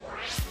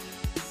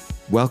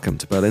Welcome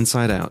to Berlin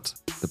Side Out,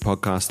 the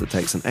podcast that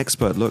takes an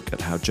expert look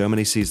at how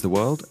Germany sees the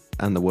world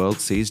and the world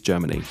sees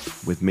Germany,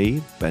 with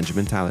me,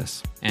 Benjamin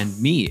Tallis.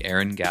 And me,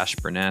 Aaron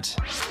Gash-Burnett.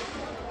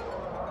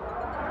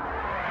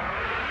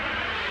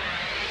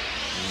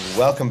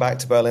 Welcome back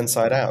to Berlin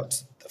Side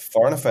Out, the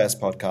foreign affairs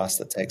podcast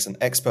that takes an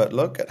expert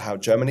look at how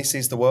Germany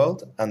sees the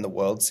world and the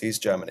world sees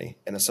Germany,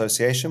 in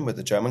association with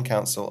the German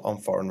Council on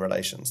Foreign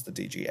Relations, the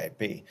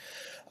DGAB.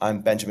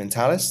 I'm Benjamin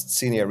Tallis,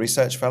 Senior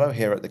Research Fellow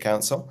here at the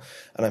Council,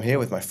 and I'm here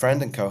with my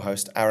friend and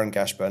co-host Aaron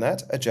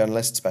Gash-Burnett, a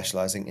journalist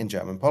specializing in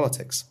German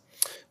politics.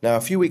 Now,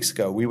 a few weeks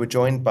ago, we were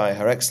joined by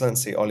Her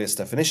Excellency Olja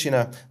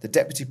Stefanishyna, the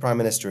Deputy Prime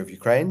Minister of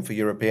Ukraine for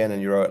European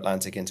and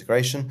Euro-Atlantic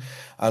integration,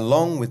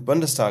 along with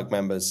Bundestag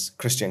members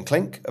Christian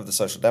Klink of the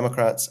Social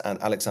Democrats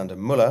and Alexander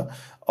Müller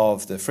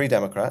of the Free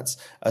Democrats,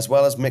 as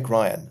well as Mick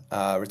Ryan,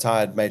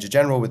 retired Major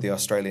General with the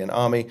Australian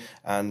Army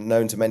and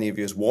known to many of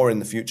you as War in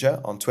the Future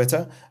on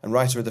Twitter and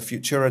writer of the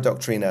Futura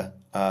Doctrina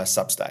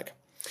Substack.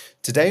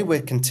 Today,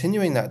 we're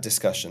continuing that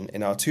discussion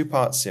in our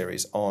two-part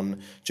series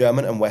on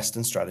German and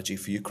Western strategy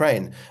for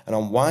Ukraine and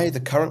on why the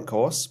current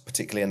course,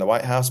 particularly in the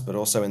White House, but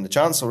also in the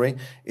Chancellery,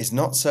 is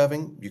not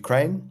serving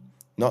Ukraine,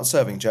 not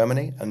serving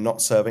Germany, and not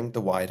serving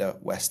the wider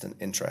Western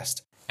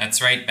interest.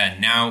 That's right,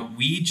 Ben. Now,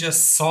 we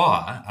just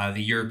saw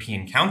the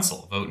European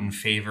Council vote in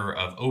favor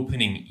of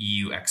opening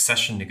EU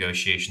accession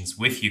negotiations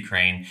with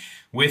Ukraine,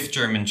 with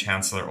German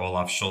Chancellor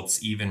Olaf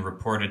Scholz even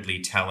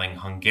reportedly telling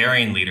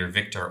Hungarian leader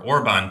Viktor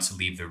Orban to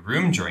leave the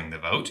room during the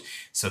vote,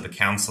 so the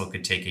Council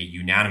could take a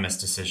unanimous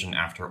decision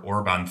after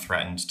Orban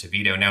threatened to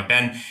veto. Now,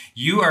 Ben,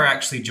 you are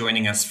actually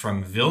joining us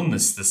from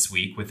Vilnius this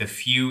week with a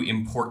few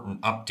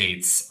important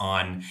updates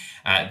on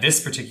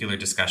this particular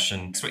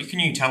discussion. So what can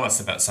you tell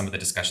us about some of the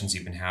discussions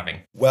you've been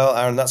having? Well,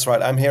 Aaron, that's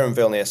right. I'm here in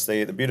Vilnius,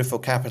 the beautiful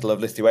capital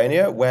of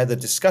Lithuania, where the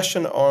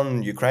discussion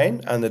on Ukraine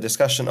and the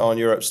discussion on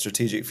Europe's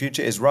strategic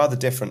future is rather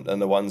different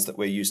than the ones that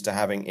we're used to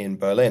having in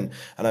Berlin.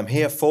 And I'm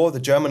here for the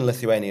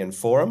German-Lithuanian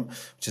Forum,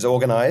 which is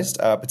organized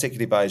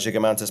particularly by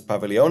Žygimantas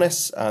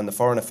Paviljonis and the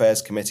Foreign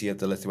Affairs Committee of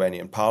the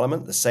Lithuanian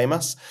Parliament, the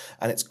Seimas.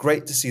 And it's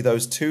great to see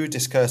those two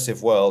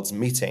discursive worlds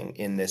meeting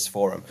in this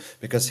forum,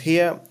 because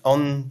here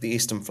on the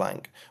eastern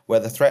flank,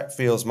 where the threat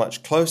feels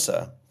much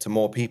closer to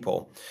more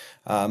people,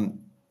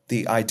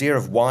 the idea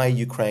of why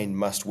Ukraine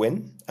must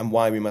win and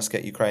why we must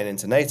get Ukraine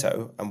into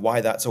NATO and why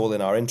that's all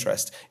in our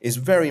interest is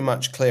very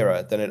much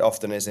clearer than it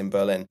often is in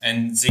Berlin.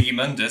 And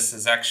Žygimantas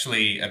is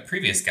actually a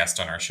previous guest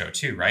on our show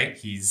too, right?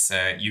 He's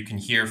you can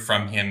hear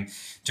from him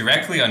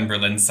directly on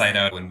Berlin Side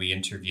Out when we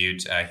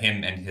interviewed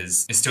him and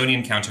his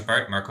Estonian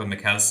counterpart, Marko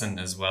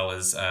Mihkelson, as well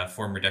as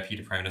former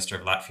Deputy Prime Minister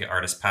of Latvia,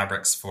 Artis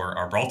Pabriks, for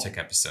our Baltic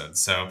episode.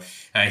 So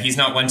he's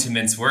not one to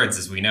mince words,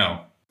 as we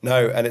know.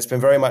 No, and it's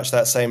been very much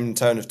that same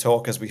tone of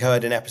talk as we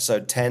heard in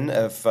episode 10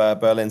 of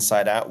Berlin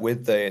Side Out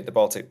with the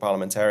Baltic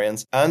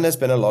parliamentarians. And there's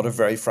been a lot of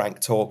very frank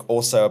talk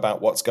also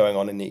about what's going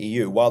on in the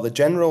EU. While the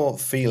general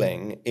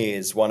feeling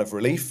is one of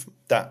relief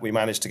that we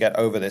managed to get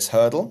over this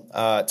hurdle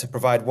to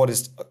provide what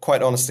is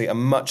quite honestly a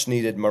much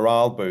needed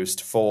morale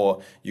boost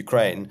for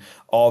Ukraine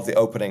of the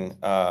opening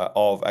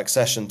of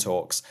accession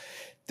talks,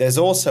 there's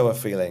also a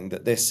feeling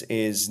that this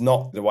is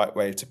not the right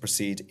way to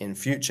proceed in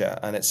future.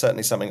 And it's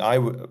certainly something I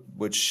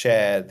would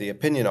share the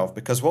opinion of,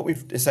 because what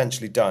we've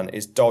essentially done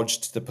is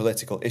dodged the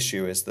political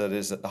issue that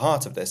is at the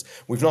heart of this.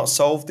 We've not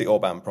solved the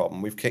Orban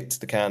problem. We've kicked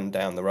the can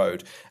down the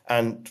road.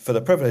 And for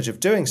the privilege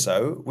of doing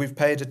so, we've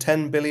paid a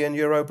 10 billion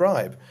euro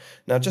bribe.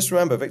 Now, just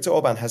remember, Viktor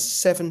Orban has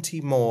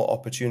 70 more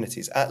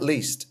opportunities, at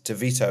least, to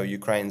veto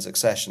Ukraine's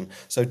accession.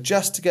 So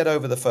just to get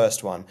over the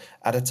first one,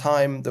 at a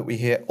time that we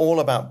hear all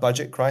about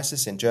budget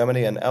crisis in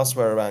Germany and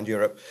elsewhere around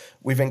Europe,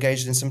 we've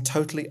engaged in some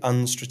totally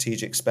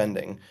unstrategic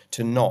spending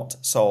to not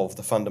solve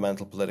the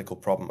fundamental political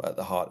problem at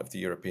the heart of the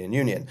European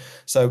Union.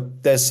 So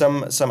there's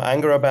some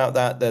anger about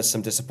that, there's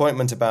some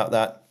disappointment about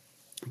that,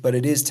 but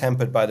it is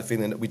tempered by the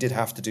feeling that we did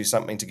have to do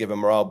something to give a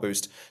morale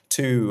boost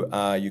to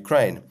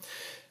Ukraine.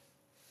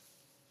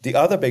 The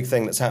other big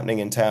thing that's happening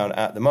in town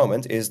at the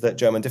moment is that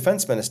German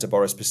Defense Minister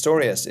Boris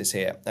Pistorius is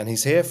here. And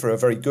he's here for a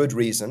very good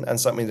reason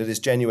and something that is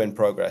genuine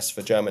progress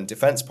for German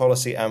defense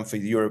policy and for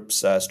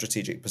Europe's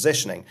strategic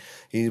positioning.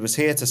 He was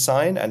here to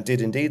sign, and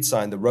did indeed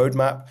sign, the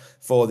roadmap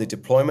for the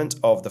deployment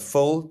of the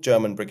full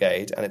German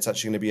brigade. And it's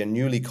actually going to be a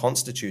newly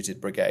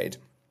constituted brigade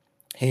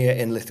here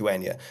in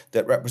Lithuania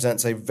that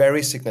represents a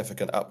very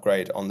significant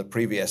upgrade on the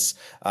previous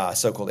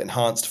so-called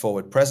enhanced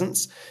forward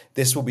presence.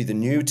 This will be the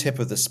new tip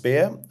of the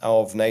spear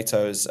of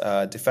NATO's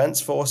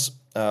defense force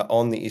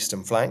on the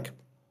eastern flank.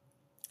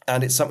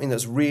 And it's something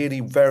that's really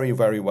very,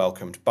 very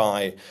welcomed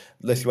by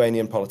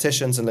Lithuanian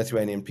politicians and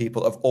Lithuanian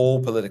people of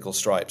all political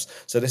stripes.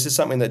 So this is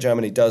something that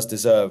Germany does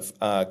deserve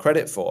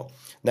credit for.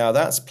 Now,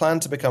 that's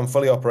planned to become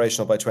fully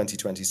operational by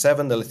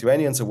 2027. The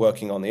Lithuanians are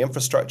working on the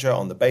infrastructure,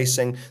 on the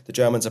basing. The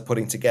Germans are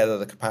putting together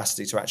the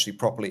capacity to actually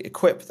properly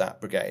equip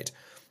that brigade.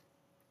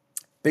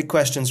 Big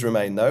questions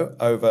remain, though,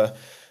 over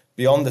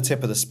beyond the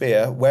tip of the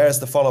spear, where's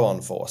the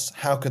follow-on force?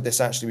 How could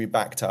this actually be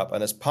backed up?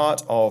 And as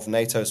part of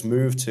NATO's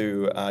move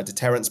to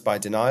deterrence by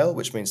denial,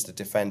 which means to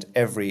defend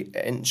every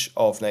inch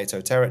of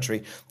NATO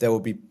territory, there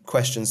will be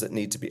questions that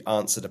need to be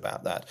answered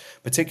about that,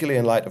 particularly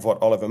in light of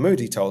what Oliver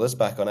Moody told us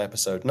back on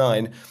episode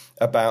 9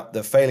 about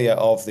the failure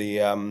of the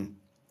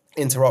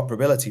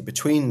interoperability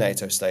between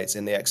NATO states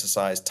in the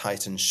exercise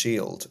Titan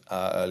Shield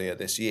earlier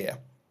this year.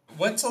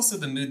 What's also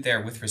the mood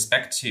there with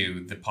respect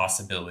to the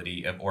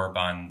possibility of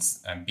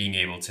Orban's being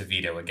able to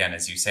veto, again,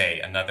 as you say,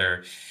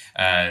 another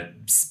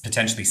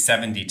potentially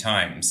 70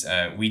 times?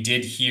 We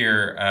did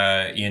hear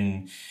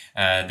in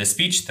the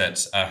speech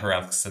that Her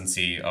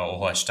Excellency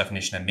Ola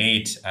Stefanishyna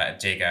made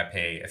at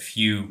DGAP a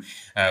few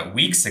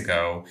weeks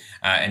ago,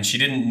 and she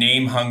didn't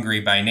name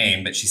Hungary by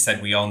name, but she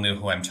said, we all knew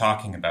who I'm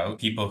talking about,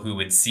 people who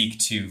would seek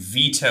to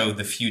veto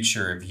the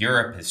future of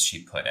Europe, as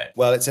she put it.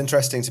 Well, it's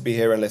interesting to be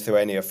here in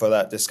Lithuania for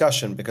that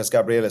discussion because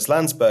Gabrielius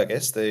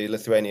Landsbergis, the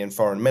Lithuanian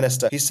foreign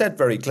minister, he said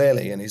very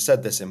clearly, and he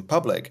said this in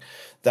public,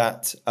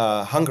 that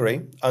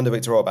Hungary, under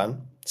Viktor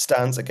Orban,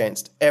 stands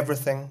against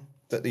everything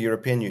that the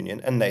European Union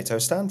and NATO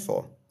stand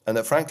for, and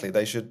that, frankly,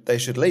 they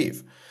should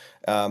leave.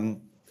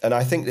 And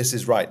I think this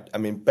is right. I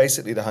mean,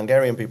 basically, the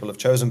Hungarian people have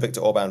chosen Viktor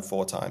Orban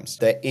 4 times.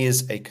 There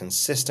is a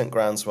consistent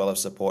groundswell of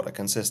support, a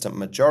consistent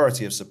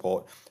majority of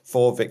support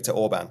for Viktor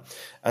Orban.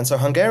 And so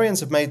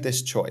Hungarians have made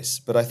this choice.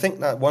 But I think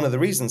that one of the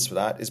reasons for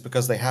that is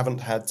because they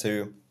haven't had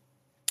to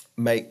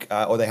they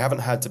haven't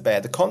had to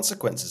bear the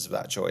consequences of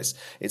that choice.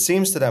 It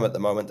seems to them at the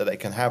moment that they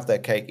can have their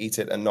cake, eat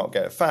it, and not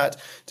get fat,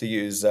 to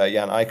use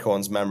Jan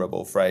Eichhorn's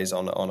memorable phrase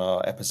on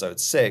our episode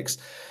 6.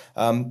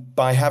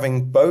 By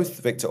having both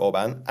Viktor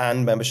Orban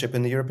and membership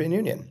in the European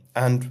Union.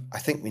 And I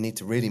think we need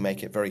to really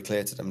make it very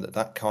clear to them that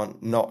that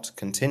can't not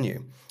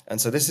continue. And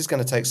so this is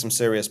going to take some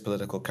serious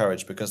political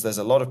courage because there's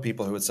a lot of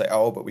people who would say,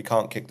 oh, but we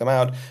can't kick them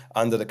out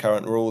under the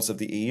current rules of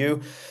the EU.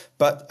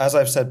 But as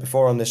I've said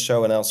before on this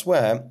show and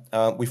elsewhere,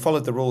 we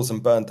followed the rules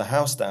and burned the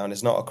house down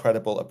is not a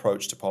credible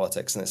approach to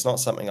politics. And it's not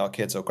something our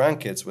kids or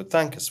grandkids would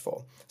thank us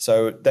for.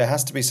 So there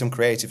has to be some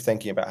creative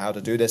thinking about how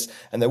to do this.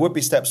 And there would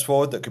be steps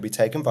forward that could be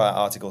taken via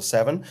Article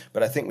 7.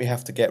 But I think we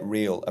have to get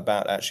real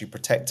about actually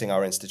protecting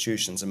our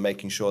institutions and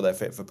making sure they're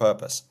fit for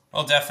purpose.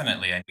 Well,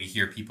 definitely. And we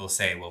hear people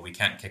say, well, we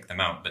can't kick them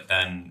out. But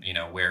then,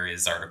 where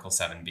is Article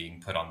 7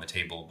 being put on the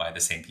table by the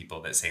same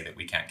people that say that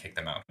we can't kick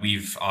them out?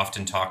 We've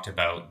often talked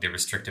about the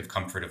restrictive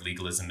comfort of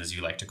legalism, as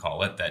you like to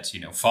call it, that,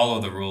 follow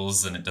the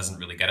rules and it doesn't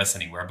really get us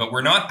anywhere. But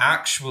we're not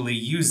actually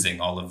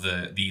using all of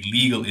the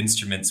legal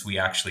instruments we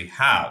actually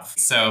have.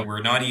 So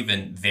we're not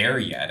even there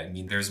yet. I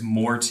mean, there's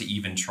more to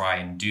even try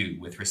and do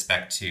with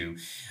respect to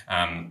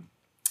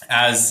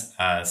as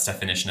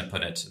Stefanishyna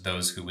put it,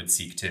 those who would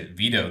seek to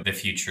veto the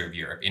future of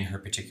Europe in her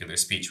particular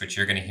speech, which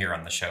you're going to hear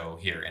on the show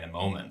here in a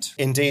moment.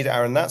 Indeed,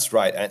 Aaron, that's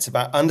right. And it's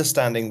about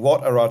understanding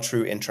what are our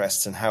true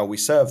interests and how we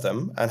serve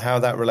them and how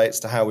that relates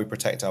to how we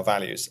protect our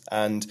values.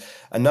 And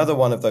another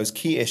one of those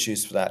key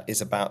issues for that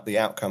is about the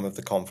outcome of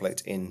the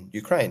conflict in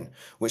Ukraine,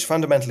 which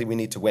fundamentally we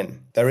need to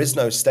win. There is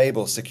no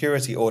stable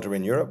security order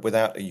in Europe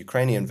without a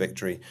Ukrainian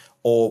victory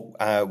or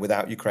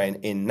without Ukraine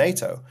in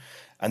NATO.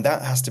 And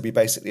that has to be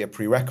basically a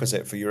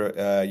prerequisite for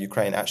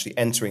Ukraine actually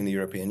entering the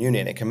European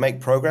Union. It can make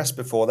progress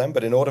before then,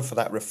 but in order for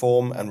that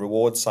reform and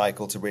reward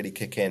cycle to really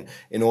kick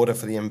in order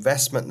for the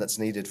investment that's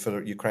needed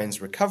for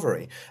Ukraine's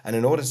recovery, and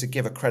in order to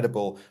give a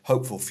credible,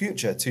 hopeful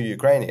future to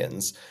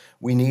Ukrainians,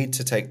 we need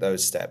to take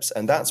those steps.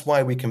 And that's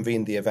why we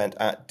convened the event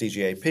at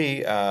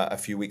DGAP a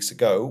few weeks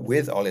ago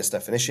with Ola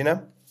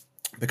Stefanishyna,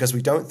 because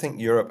we don't think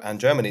Europe and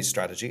Germany's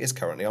strategy is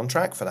currently on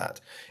track for that.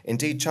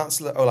 Indeed,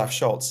 Chancellor Olaf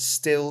Scholz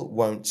still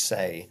won't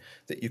say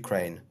that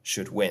Ukraine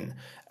should win.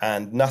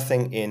 And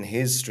nothing in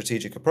his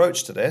strategic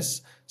approach to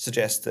this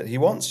suggests that he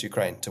wants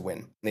Ukraine to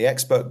win. The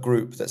expert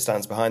group that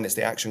stands behind this,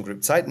 the action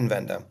group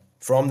Zeitenwende,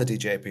 from the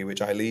DJP,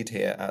 which I lead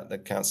here at the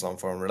Council on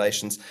Foreign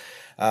Relations,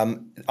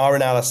 our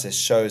analysis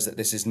shows that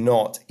this is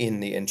not in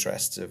the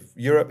interests of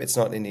Europe, it's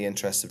not in the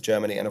interests of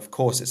Germany, and of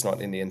course it's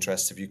not in the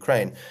interests of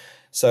Ukraine.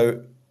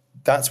 So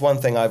that's one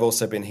thing I've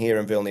also been here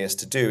in Vilnius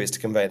to do, is to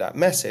convey that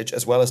message,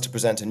 as well as to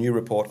present a new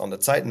report on the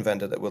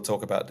Zeitenwende that we'll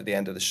talk about at the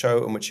end of the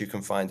show, and which you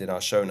can find in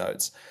our show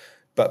notes.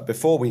 But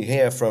before we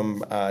hear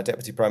from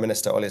Deputy Prime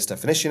Minister Ola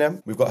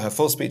Stefanishyna, we've got her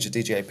full speech at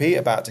DJP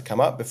about to come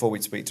up before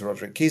we speak to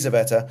Roderick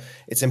Kiesewetter.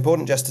 It's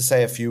important just to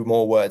say a few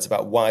more words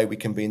about why we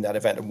convened that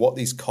event and what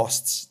these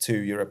costs to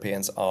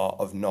Europeans are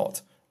of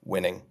not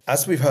winning.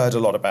 As we've heard a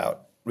lot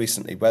about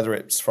recently, whether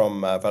it's from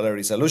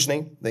Valery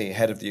Zaluzhny, the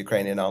head of the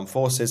Ukrainian Armed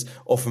Forces,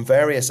 or from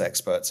various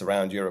experts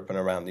around Europe and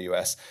around the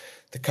US,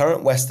 the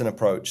current Western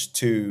approach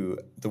to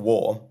the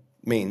war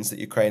means that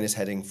Ukraine is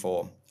heading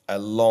for a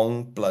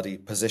long, bloody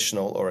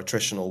positional or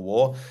attritional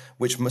war,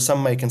 which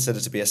some may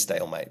consider to be a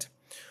stalemate.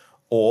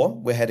 Or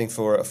we're heading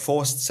for a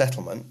forced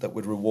settlement that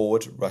would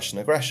reward Russian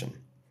aggression.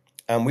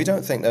 And we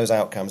don't think those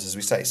outcomes, as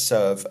we say,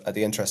 serve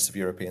the interests of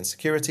European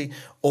security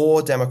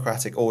or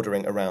democratic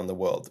ordering around the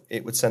world.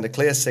 It would send a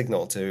clear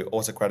signal to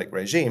autocratic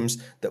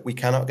regimes that we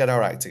cannot get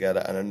our act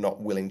together and are not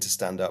willing to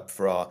stand up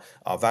for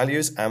our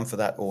values and for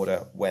that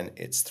order when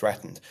it's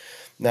threatened.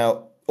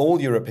 Now,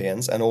 all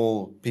Europeans and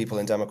all people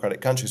in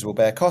democratic countries will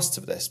bear costs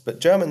of this,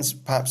 but Germans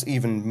perhaps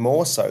even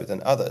more so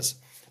than others,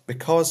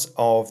 because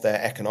of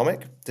their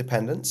economic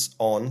dependence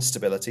on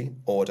stability,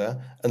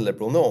 order, and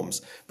liberal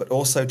norms, but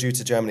also due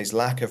to Germany's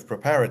lack of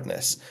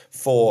preparedness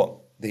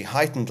for the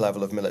heightened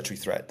level of military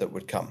threat that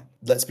would come.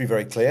 Let's be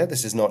very clear,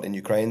 this is not in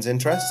Ukraine's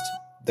interest.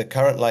 The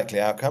current likely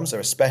outcomes are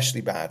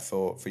especially bad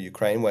for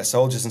Ukraine, where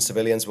soldiers and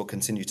civilians will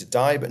continue to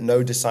die, but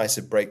no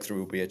decisive breakthrough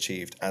will be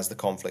achieved as the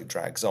conflict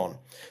drags on.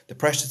 The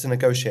pressure to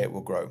negotiate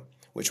will grow,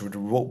 which would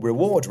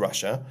reward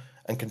Russia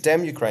and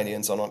condemn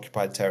Ukrainians on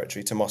occupied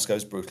territory to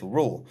Moscow's brutal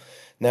rule.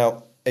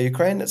 Now, a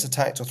Ukraine that's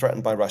attacked or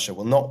threatened by Russia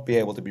will not be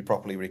able to be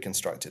properly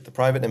reconstructed. The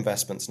private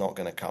investment's not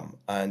going to come,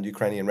 and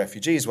Ukrainian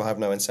refugees will have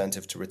no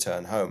incentive to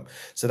return home.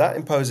 So that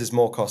imposes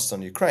more costs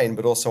on Ukraine,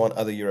 but also on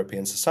other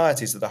European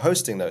societies that are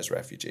hosting those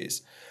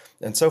refugees.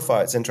 And so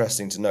far, it's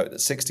interesting to note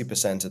that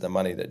 60% of the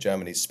money that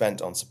Germany's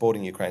spent on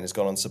supporting Ukraine has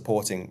gone on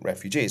supporting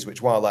refugees,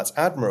 which, while that's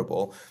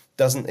admirable,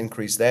 doesn't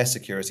increase their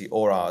security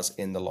or ours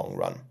in the long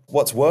run.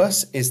 What's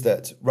worse is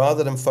that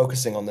rather than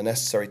focusing on the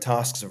necessary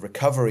tasks of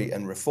recovery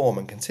and reform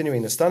and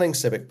continuing the stunning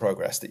civic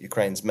progress that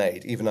Ukraine's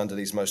made, even under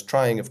these most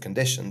trying of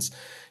conditions,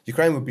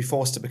 Ukraine would be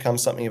forced to become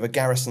something of a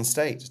garrison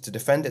state to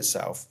defend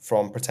itself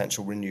from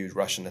potential renewed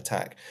Russian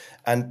attack.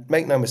 And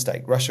make no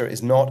mistake, Russia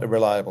is not a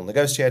reliable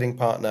negotiating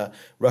partner.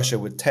 Russia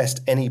would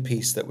test any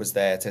peace that was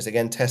there,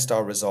 to test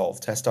our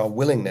resolve, test our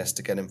willingness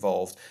to get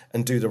involved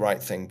and do the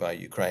right thing by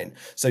Ukraine.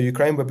 So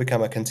Ukraine would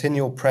become a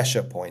continual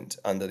pressure point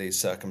under these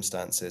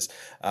circumstances,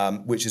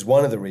 which is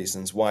one of the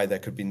reasons why there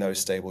could be no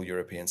stable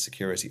European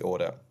security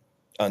order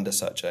under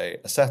such a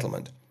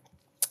settlement.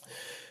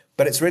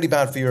 But it's really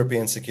bad for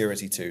European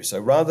security too. So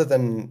rather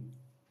than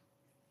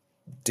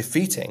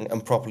defeating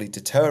and properly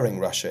deterring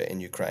Russia in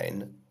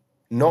Ukraine,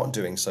 not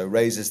doing so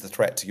raises the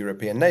threat to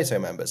European NATO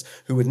members,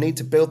 who would need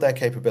to build their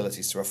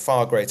capabilities to a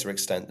far greater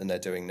extent than they're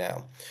doing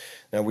now.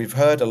 Now, we've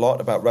heard a lot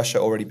about Russia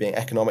already being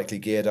economically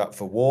geared up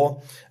for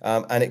war,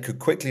 and it could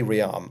quickly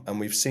rearm. And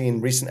we've seen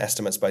recent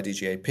estimates by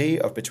DGAP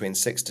of between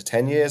 6 to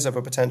 10 years of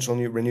a potential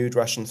renewed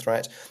Russian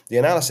threat. The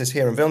analysis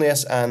here in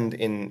Vilnius and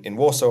in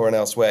Warsaw and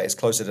elsewhere is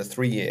closer to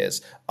 3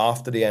 years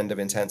after the end of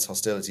intense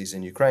hostilities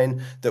in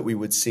Ukraine that we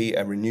would see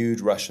a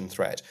renewed Russian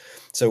threat.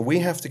 So we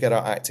have to get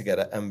our act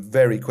together, and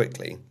very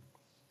quickly,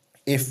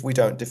 if we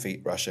don't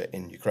defeat Russia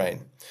in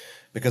Ukraine,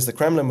 because the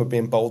Kremlin would be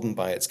emboldened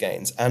by its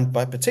gains and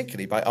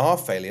particularly by our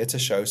failure to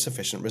show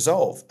sufficient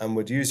resolve, and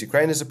would use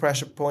Ukraine as a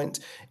pressure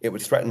point. It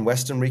would threaten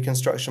Western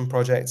reconstruction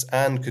projects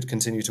and could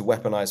continue to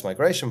weaponize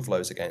migration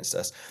flows against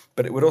us.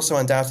 But it would also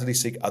undoubtedly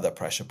seek other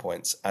pressure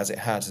points, as it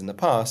has in the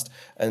past,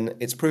 and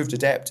it's proved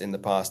adept in the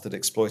past at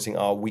exploiting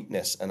our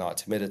weakness and our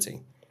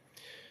timidity.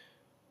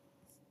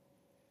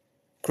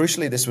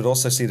 Crucially, this would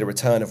also see the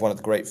return of one of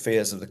the great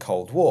fears of the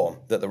Cold War,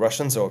 that the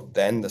Russians, or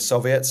then the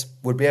Soviets,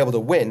 would be able to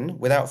win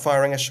without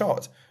firing a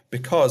shot,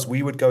 because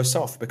we would go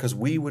soft, because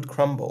we would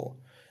crumble,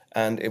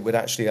 and it would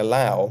actually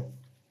allow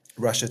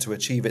Russia to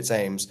achieve its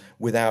aims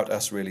without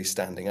us really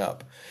standing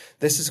up.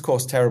 This is, of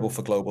course, terrible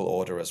for global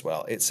order as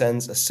well. It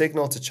sends a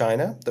signal to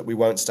China that we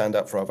won't stand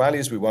up for our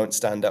values, we won't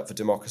stand up for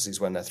democracies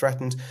when they're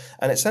threatened,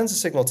 and it sends a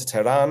signal to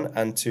Tehran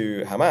and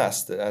to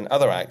Hamas and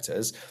other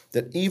actors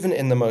that even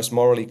in the most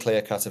morally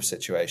clear-cut of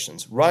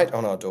situations, right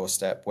on our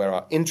doorstep, where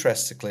our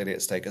interests are clearly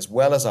at stake as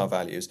well as our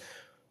values,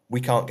 we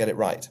can't get it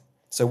right.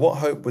 So what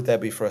hope would there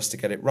be for us to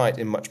get it right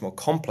in much more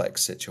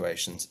complex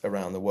situations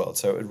around the world?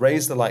 So it would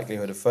raise the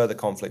likelihood of further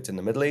conflict in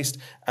the Middle East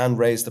and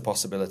raise the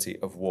possibility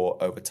of war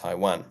over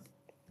Taiwan.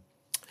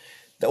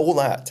 All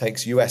that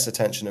takes US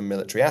attention and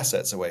military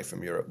assets away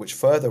from Europe, which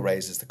further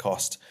raises the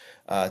cost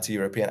to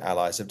European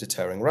allies of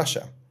deterring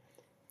Russia.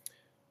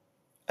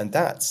 And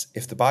that's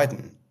if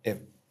Biden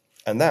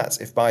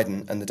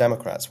and the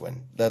Democrats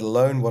win, let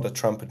alone what a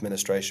Trump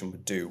administration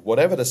would do.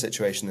 Whatever the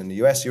situation in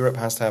the US, Europe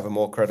has to have a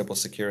more credible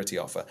security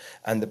offer.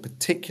 And the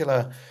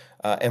particular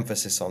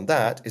emphasis on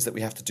that is that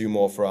we have to do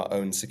more for our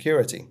own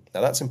security.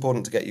 Now, that's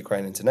important to get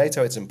Ukraine into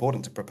NATO. It's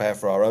important to prepare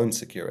for our own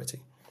security.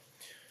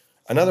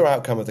 Another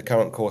outcome of the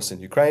current course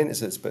in Ukraine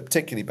is that it's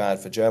particularly bad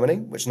for Germany,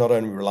 which not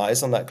only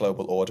relies on that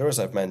global order, as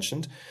I've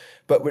mentioned,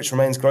 but which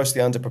remains grossly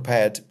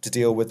underprepared to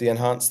deal with the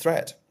enhanced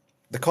threat.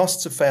 The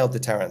costs of failed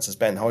deterrence, as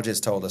Ben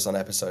Hodges told us on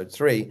episode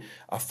 3,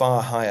 are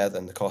far higher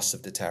than the costs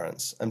of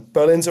deterrence. And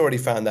Berlin's already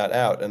found that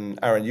out, and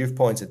Aaron, you've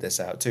pointed this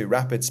out too.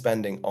 Rapid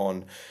spending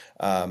on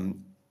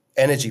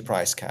energy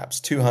price caps,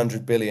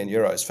 200 billion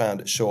euros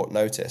found at short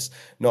notice,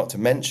 not to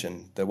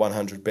mention the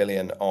 100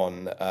 billion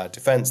on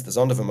defense, the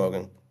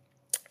Sondervermögen,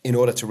 in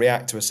order to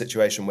react to a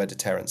situation where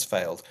deterrence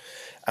failed.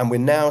 And we're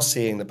now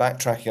seeing the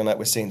backtracking on that.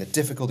 We're seeing the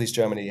difficulties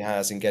Germany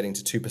has in getting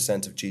to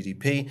 2% of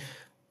GDP.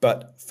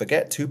 But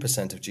forget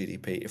 2% of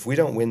GDP. If we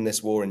don't win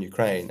this war in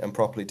Ukraine and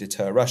properly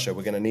deter Russia,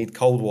 we're going to need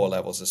Cold War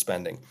levels of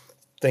spending.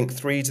 Think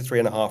 3 to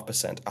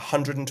 3.5%,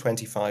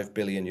 125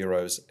 billion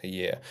euros a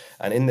year.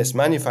 And in this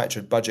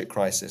manufactured budget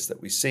crisis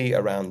that we see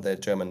around the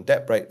German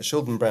debt brake, the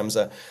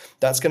Schuldenbremse,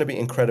 that's going to be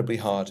incredibly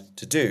hard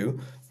to do.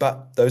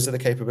 But those are the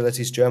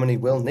capabilities Germany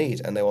will need,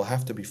 and they will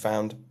have to be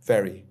found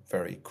very,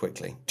 very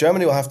quickly.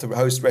 Germany will have to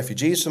host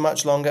refugees for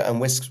much longer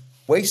and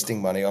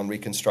wasting money on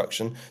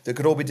reconstruction that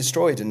could all be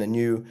destroyed in a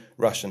new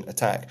Russian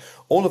attack.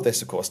 All of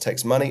this, of course,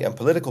 takes money and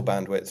political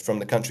bandwidth from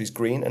the country's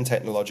green and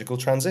technological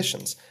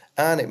transitions,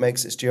 and it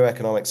makes its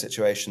geoeconomic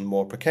situation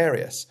more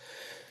precarious.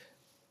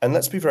 And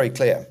let's be very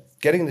clear,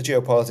 getting the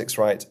geopolitics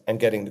right and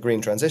getting the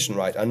green transition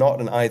right are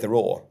not an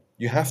either-or.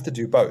 You have to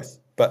do both.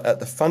 But at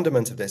the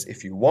fundament of this,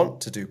 if you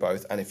want to do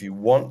both, and if you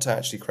want to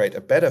actually create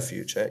a better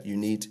future, you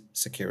need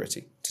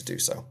security to do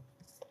so.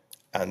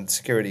 And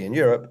security in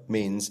Europe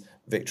means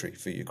victory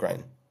for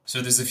Ukraine.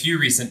 So there's a few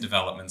recent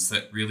developments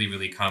that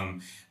really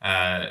come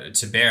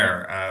to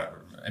bear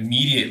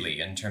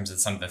immediately in terms of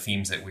some of the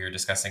themes that we were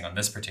discussing on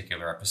this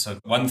particular episode.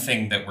 One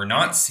thing that we're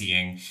not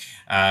seeing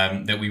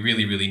that we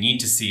really need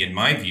to see, in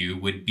my view,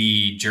 would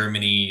be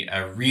Germany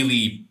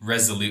really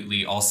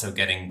resolutely also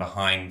getting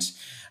behind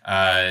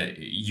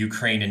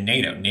Ukraine and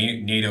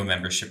NATO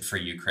membership for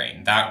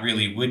Ukraine. That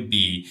really would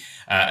be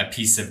a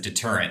piece of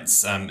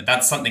deterrence.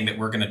 That's something that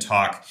we're going to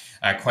talk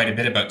quite a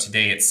bit about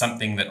today. It's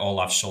something that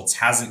Olaf Scholz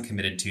hasn't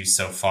committed to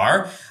so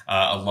far,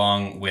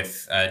 along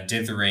with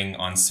dithering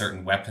on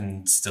certain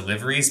weapons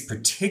deliveries,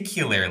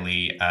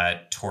 particularly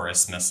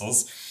Taurus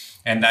missiles.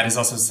 And that is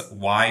also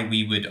why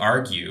we would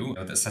argue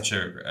that such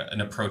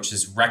an approach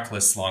is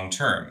reckless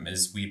long-term,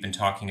 as we've been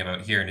talking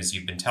about here and as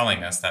you've been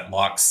telling us, that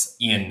locks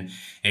in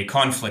a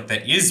conflict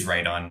that is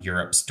right on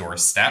Europe's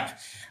doorstep.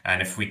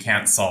 And if we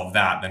can't solve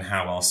that, then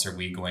how else are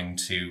we going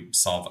to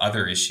solve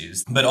other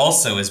issues? But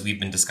also, as we've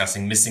been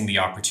discussing, missing the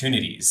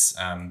opportunities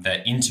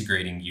that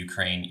integrating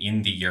Ukraine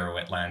in the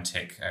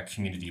Euro-Atlantic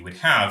community would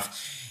have.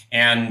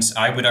 And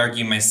I would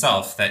argue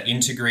myself that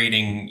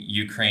integrating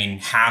Ukraine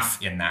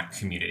half in that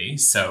community,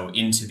 so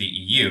into the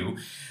EU,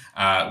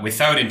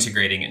 without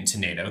integrating it into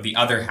NATO, the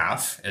other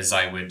half, as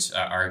I would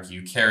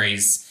argue,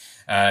 carries,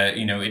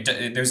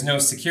 there's no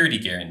security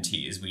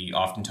guarantees. We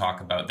often talk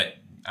about that.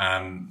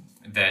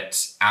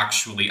 That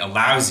actually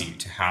allows you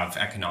to have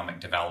economic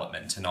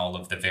development and all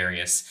of the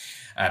various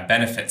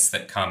benefits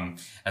that come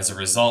as a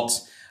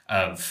result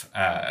of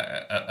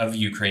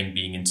Ukraine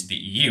being into the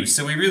EU.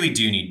 So we really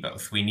do need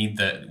both. We need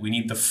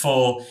the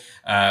full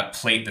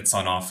plate that's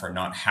on offer,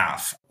 not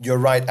half. You're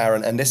right,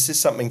 Aaron, and this is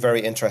something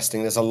very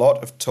interesting. There's a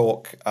lot of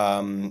talk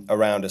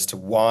around as to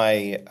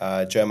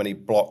why Germany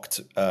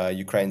blocked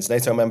Ukraine's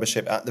NATO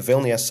membership at the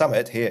Vilnius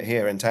summit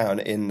here in town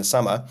in the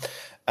summer,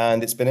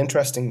 and it's been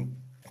interesting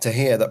to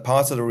hear that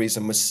part of the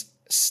reason was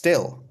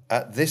still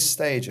at this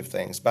stage of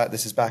things.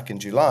 This is back in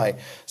July,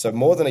 so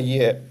more than a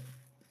year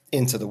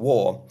into the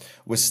war,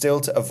 was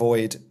still to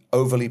avoid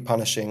overly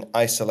punishing,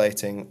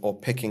 isolating, or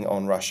picking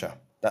on Russia.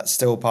 That's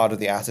still part of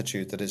the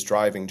attitude that is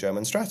driving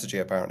German strategy,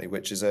 apparently,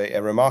 which is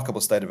a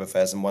remarkable state of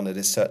affairs and one that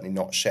is certainly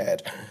not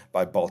shared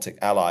by Baltic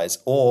allies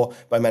or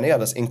by many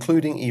others,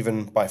 including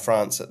even by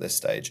France at this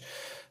stage.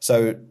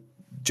 So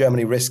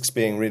Germany risks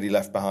being really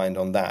left behind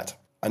on that.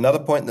 Another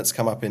point that's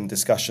come up in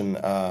discussion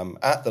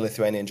at the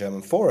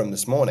Lithuanian-German Forum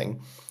this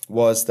morning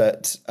was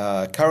that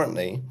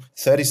currently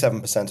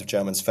 37% of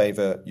Germans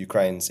favour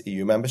Ukraine's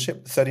EU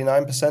membership,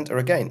 39% are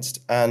against.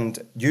 And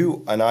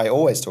you and I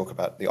always talk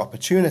about the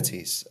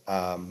opportunities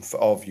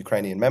of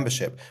Ukrainian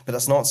membership, but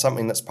that's not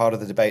something that's part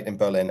of the debate in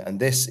Berlin. And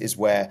this is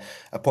where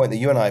a point that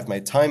you and I have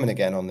made time and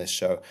again on this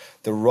show,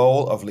 the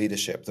role of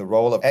leadership, the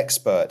role of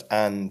expert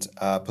and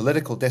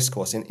political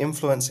discourse in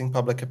influencing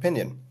public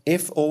opinion.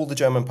 If all the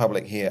German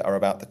public here are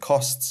about the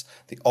costs,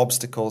 the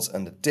obstacles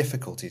and the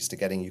difficulties to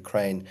getting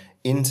Ukraine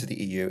into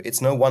the EU,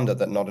 it's no wonder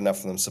that not enough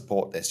of them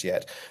support this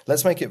yet.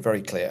 Let's make it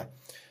very clear.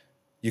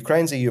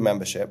 Ukraine's EU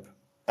membership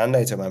and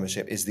NATO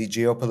membership is the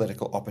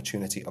geopolitical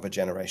opportunity of a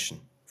generation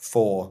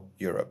for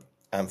Europe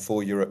and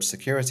for Europe's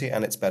security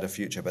and its better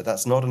future. But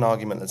that's not an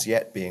argument that's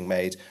yet being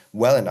made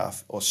well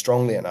enough or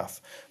strongly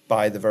enough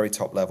by the very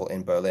top level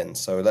in Berlin.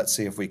 So let's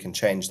see if we can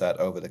change that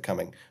over the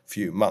coming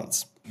few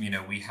months. You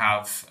know, we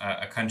have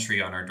a country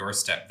on our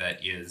doorstep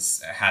that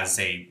has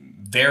a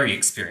very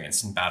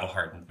experienced and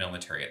battle-hardened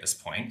military at this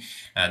point,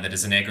 that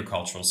is an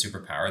agricultural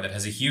superpower, that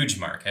has a huge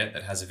market,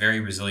 that has a very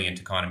resilient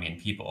economy and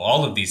people.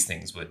 All of these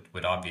things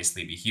would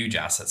obviously be huge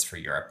assets for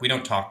Europe. We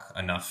don't talk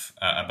enough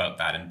about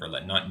that in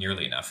Berlin, not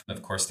nearly enough.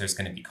 Of course, there's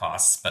going to be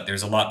costs, but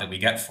there's a lot that we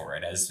get for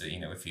it. As you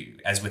know,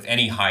 as with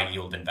any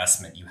high-yield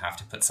investment, you have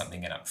to put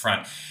something in up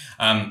front.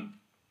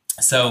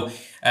 So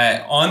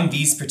on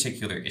these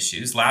particular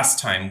issues, last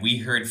time we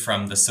heard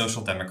from the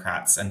Social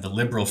Democrats and the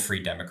Liberal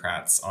Free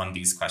Democrats on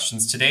these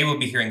questions. Today we'll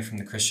be hearing from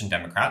the Christian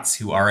Democrats,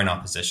 who are in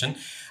opposition,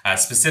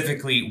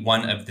 specifically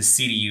one of the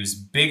CDU's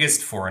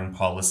biggest foreign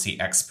policy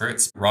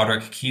experts,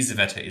 Roderick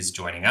Kiesewetter, is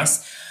joining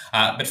us.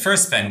 But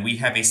first, Ben, we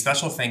have a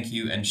special thank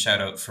you and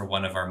shout out for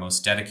one of our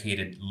most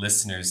dedicated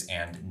listeners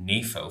and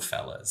NAFO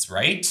fellas,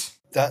 right?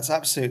 That's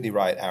absolutely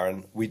right,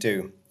 Aaron. We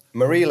do.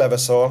 Marie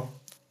Leversaw,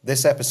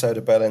 This episode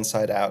of Berlin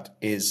Side Out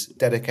is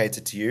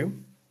dedicated to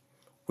you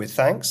with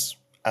thanks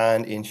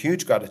and in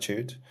huge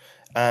gratitude,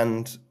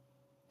 and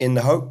in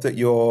the hope that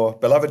your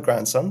beloved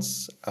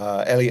grandsons,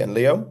 Elliot and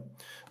Leo,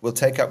 will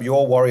take up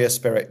your warrior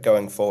spirit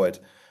going forward.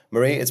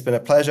 Marie, it's been a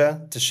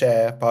pleasure to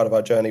share part of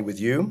our journey with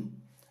you,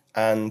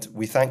 and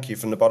we thank you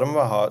from the bottom of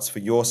our hearts for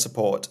your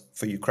support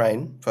for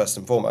Ukraine, first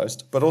and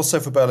foremost, but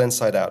also for Berlin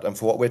Side Out and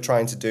for what we're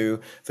trying to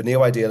do for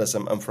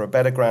neo-idealism and for a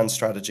better grand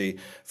strategy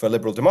for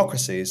liberal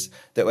democracies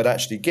that would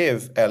actually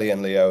give Ellie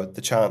and Leo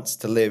the chance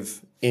to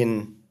live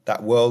in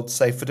that world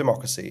safe for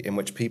democracy in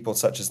which people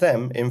such as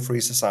them in free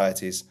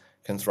societies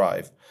can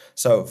thrive.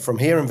 So from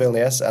here in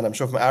Vilnius, and I'm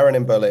sure from Aaron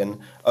in Berlin,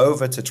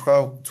 over to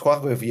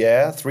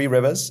Trois-Rivières, Three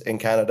Rivers in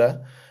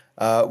Canada,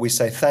 we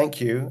say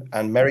thank you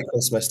and Merry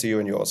Christmas to you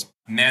and yours.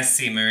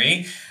 Merci,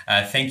 Marie.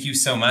 Thank you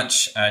so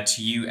much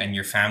to you and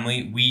your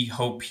family. We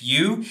hope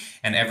you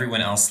and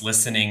everyone else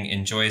listening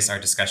enjoys our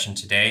discussion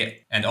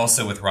today, and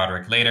also with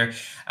Roderick later.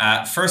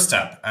 First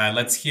up,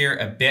 let's hear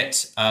a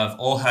bit of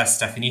Olha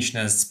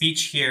Stefanishna's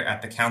speech here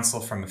at the Council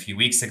from a few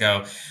weeks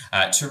ago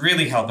to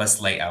really help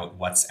us lay out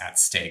what's at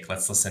stake.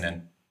 Let's listen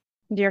in.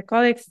 Dear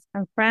colleagues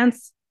and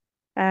friends,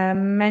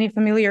 many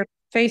familiar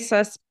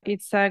faces,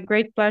 it's a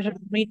great pleasure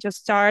for me to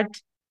start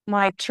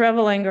my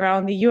traveling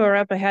around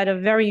Europe. I had a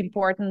very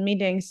important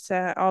meetings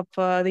of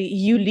the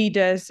EU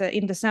leaders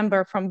in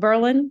December from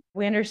Berlin.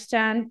 We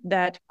understand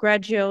that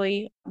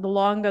gradually, the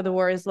longer the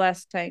war is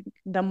lasting,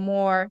 the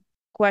more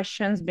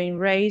questions being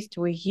raised.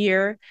 We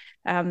hear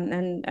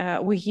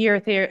we hear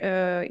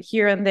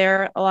here and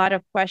there a lot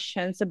of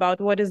questions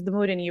about what is the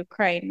mood in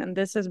Ukraine, and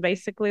this is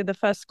basically the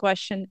first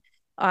question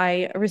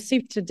I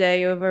received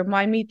today over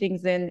my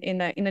meetings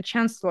in a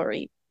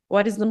chancellery.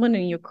 What is the mood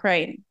in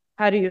Ukraine?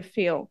 How do you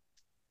feel?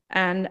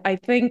 And I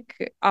think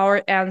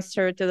our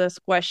answer to this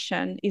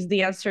question is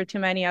the answer to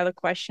many other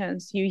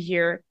questions you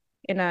hear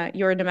in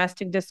your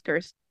domestic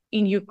discourse.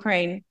 In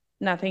Ukraine,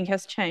 nothing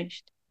has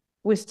changed.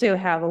 We still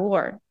have a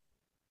war.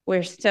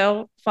 We're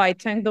still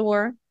fighting the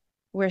war.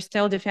 We're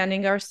still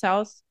defending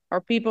ourselves.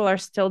 Our people are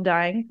still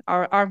dying.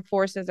 Our armed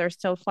forces are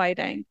still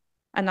fighting.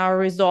 And our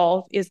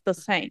resolve is the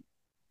same.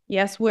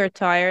 Yes, we're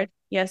tired.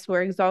 Yes,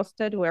 we're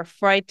exhausted. We're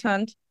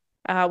frightened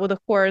with the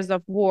horrors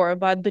of war.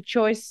 But the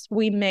choice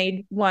we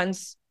made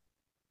once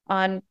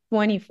on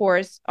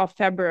 24th of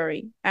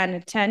February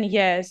and 10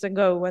 years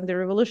ago when the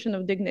Revolution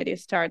of Dignity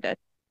started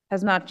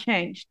has not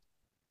changed.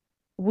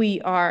 We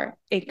are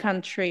a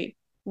country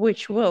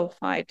which will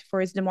fight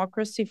for its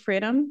democracy,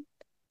 freedom,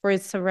 for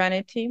its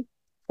sovereignty,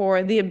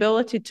 for the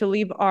ability to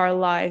live our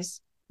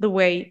lives the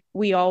way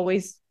we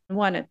always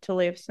wanted to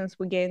live since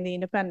we gained the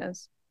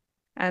independence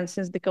and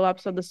since the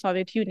collapse of the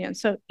Soviet Union.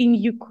 So in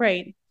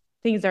Ukraine,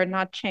 things are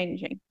not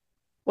changing.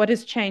 What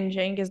is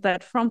changing is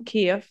that from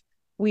Kiev,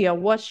 we are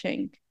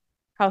watching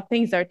how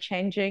things are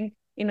changing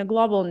in a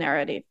global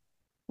narrative.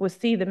 We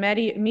see the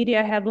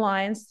media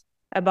headlines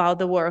about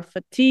the war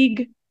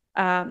fatigue,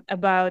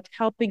 about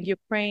helping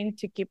Ukraine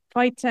to keep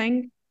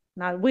fighting,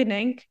 not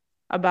winning,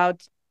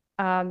 about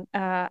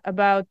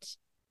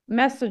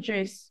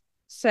messages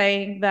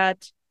saying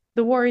that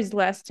the war is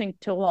lasting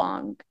too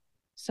long.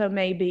 So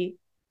maybe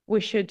we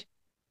should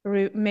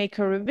make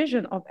a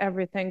revision of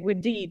everything we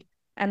did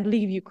and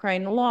leave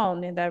Ukraine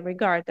alone in that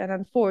regard. And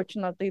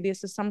unfortunately,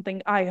 this is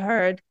something I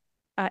heard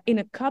in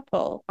a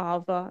couple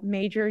of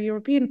major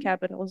European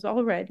capitals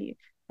already.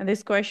 And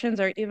these questions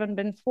are even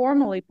been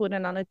formally put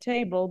on the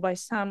table by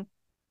some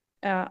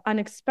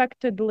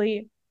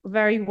unexpectedly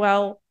very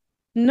well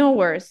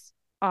knowers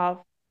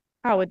of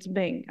how it's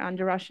been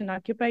under Russian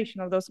occupation,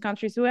 of those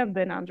countries who have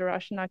been under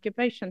Russian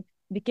occupation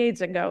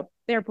decades ago.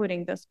 They're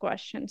putting this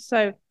question.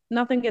 So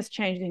nothing has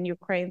changed in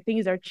Ukraine.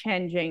 Things are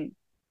changing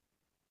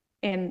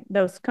in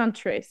those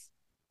countries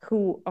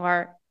who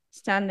are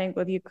standing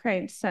with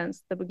Ukraine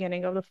since the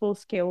beginning of the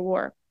full-scale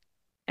war.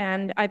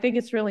 And I think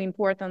it's really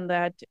important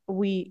that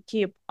we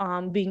keep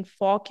being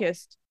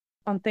focused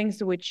on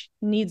things which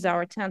needs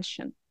our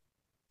attention.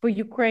 For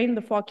Ukraine,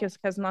 the focus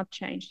has not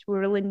changed. We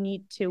really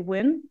need to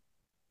win,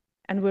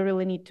 and we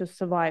really need to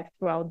survive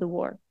throughout the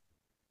war.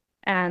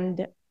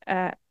 And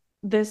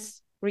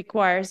this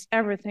requires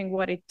everything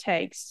what it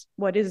takes,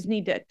 what is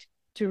needed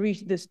to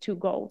reach these two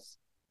goals.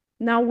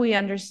 Now we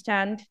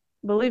understand,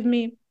 believe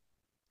me,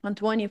 on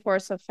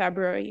 24th of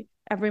February,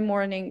 every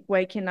morning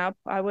waking up,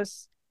 I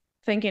was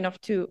thinking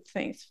of two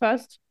things.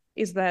 First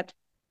is that,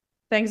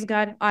 thanks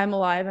God, I'm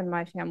alive and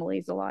my family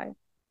is alive.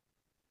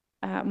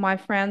 My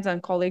friends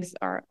and colleagues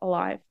are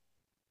alive,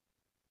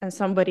 and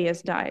somebody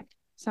has died.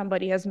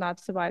 Somebody has not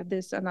survived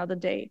this another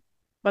day.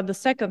 But the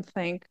second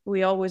thing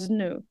we always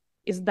knew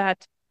is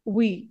that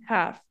we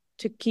have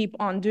to keep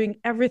on doing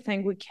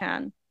everything we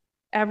can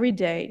every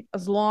day,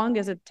 as long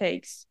as it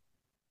takes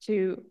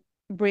to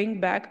bring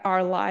back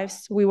our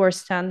lives we were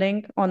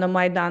standing on the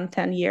Maidan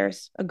 10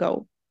 years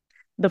ago.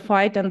 The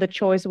fight and the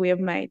choice we have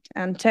made.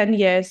 And 10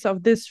 years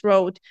of this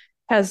road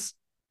has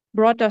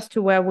brought us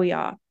to where we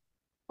are.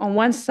 On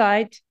one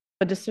side,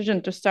 a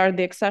decision to start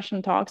the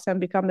accession talks and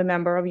become a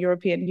member of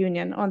European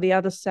Union. On the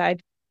other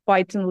side,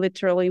 fighting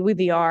literally with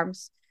the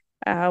arms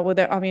with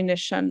the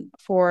ammunition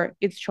for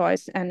its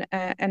choice and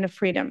a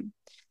freedom.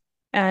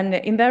 And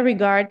in that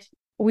regard,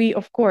 we,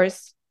 of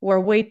course, were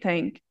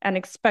waiting and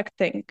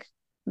expecting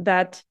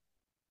that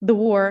the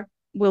war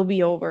will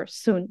be over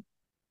soon,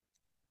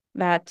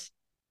 that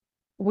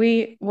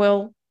we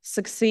will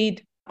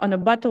succeed on a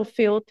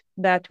battlefield,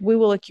 that we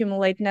will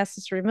accumulate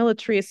necessary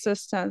military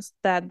assistance,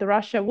 that the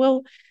Russia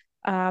will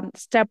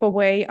step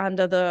away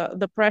under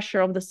the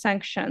pressure of the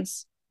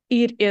sanctions.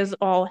 It is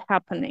all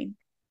happening.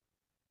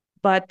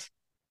 But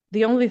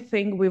the only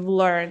thing we've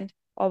learned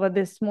over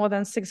this more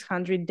than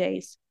 600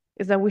 days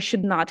is that we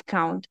should not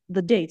count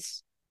the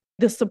days.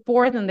 The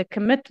support and the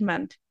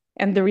commitment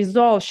and the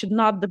resolve should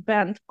not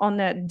depend on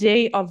a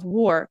day of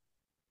war.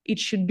 It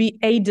should be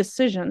a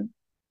decision,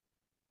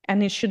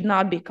 and it should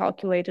not be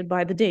calculated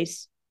by the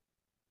days.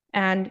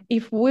 And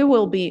if we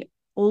will be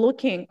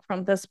looking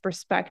from this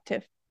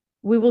perspective,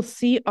 we will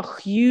see a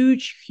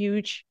huge,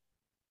 huge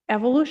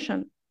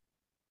evolution.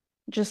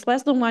 Just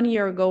less than 1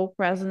 year ago,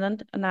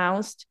 President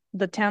announced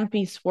the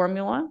 10-piece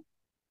formula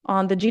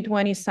on the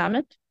G20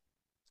 summit.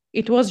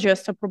 It was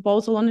just a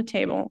proposal on the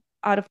table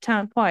out of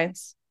 10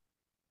 points.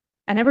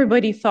 And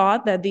everybody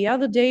thought that the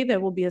other day there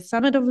will be a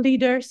summit of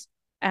leaders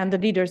and the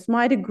leaders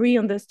might agree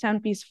on this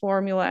 10-piece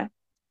formula,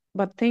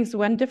 but things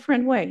went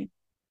different way.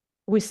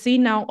 We see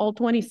now all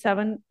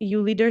 27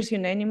 EU leaders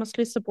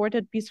unanimously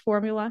supported peace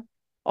formula.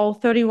 All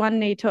 31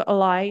 NATO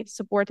allies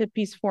supported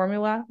peace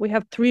formula. We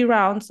have 3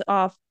 rounds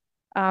of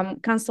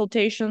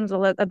consultations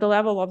at the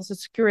level of the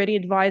security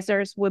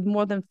advisors with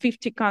more than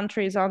 50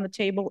 countries on the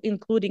table,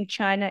 including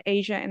China,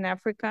 Asia, and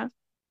Africa.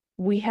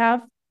 We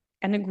have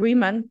an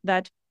agreement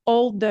that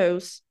all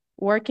those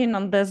working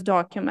on this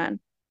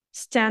document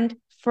stand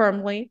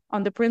firmly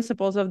on the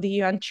principles of the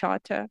UN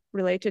Charter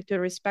related to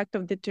respect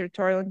of the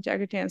territorial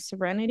integrity and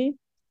sovereignty.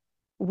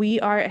 We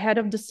are ahead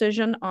of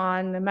decision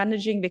on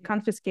managing the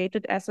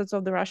confiscated assets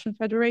of the Russian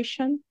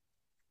Federation.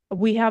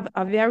 We have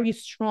a very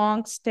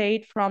strong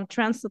state from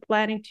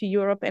transatlantic to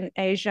Europe and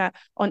Asia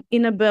on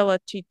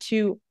inability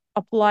to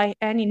apply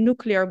any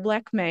nuclear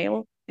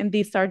blackmail. And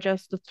these are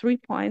just the 3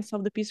 points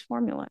of the peace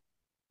formula.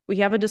 We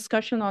have a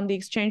discussion on the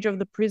exchange of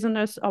the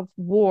prisoners of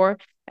war,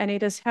 and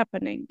it is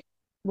happening.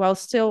 While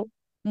still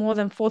more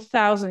than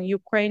 4,000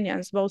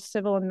 Ukrainians, both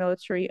civil and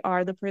military,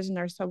 are the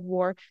prisoners of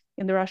war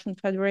in the Russian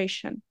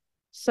Federation.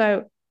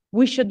 So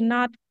we should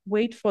not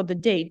wait for the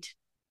date.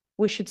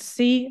 We should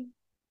see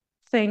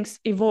things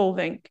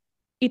evolving.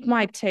 It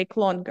might take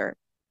longer,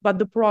 but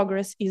the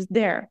progress is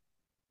there.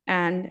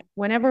 And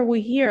whenever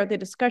we hear the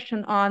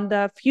discussion on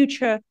the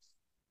future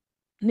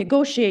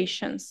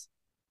negotiations,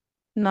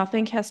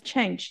 nothing has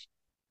changed.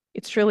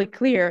 It's really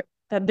clear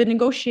that the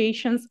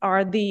negotiations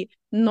are the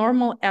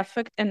normal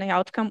effect and the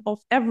outcome of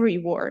every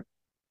war,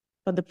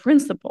 but the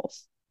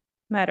principles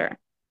matter.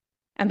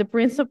 And the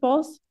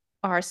principles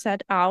are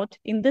set out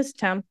in these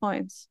 10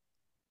 points.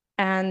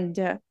 And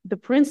the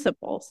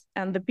principles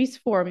and the peace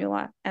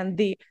formula and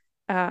the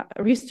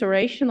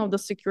restoration of the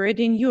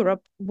security in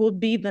Europe will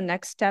be the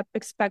next step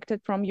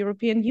expected from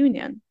European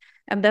Union.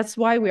 And that's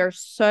why we are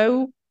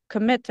so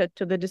committed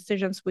to the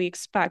decisions we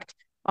expect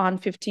on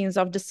 15th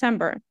of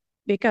December,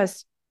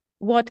 because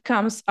what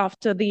comes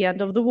after the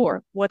end of the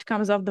war? What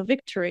comes after the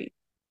victory?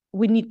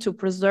 We need to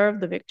preserve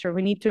the victory.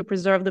 We need to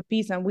preserve the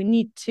peace, and we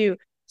need to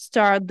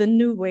start the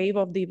new wave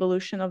of the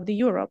evolution of the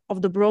Europe,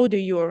 of the broader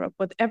Europe,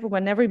 with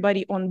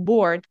everybody on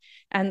board,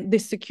 and the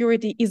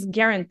security is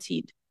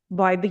guaranteed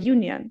by the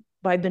Union,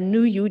 by the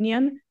new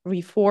Union,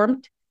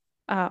 reformed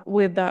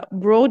with a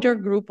broader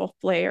group of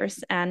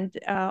players and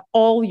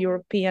all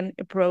European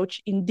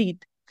approach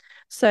indeed.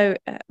 So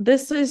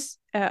this is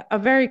a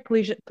very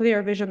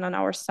clear vision on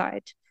our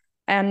side.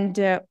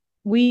 And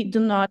we do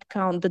not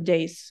count the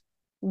days.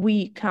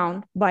 We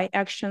count by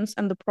actions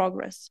and the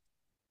progress.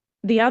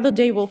 The other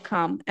day will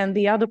come, and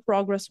the other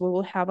progress we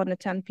will have on a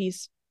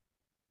 10-piece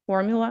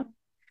formula.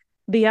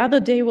 The other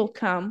day will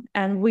come,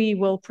 and we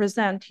will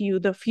present you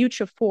the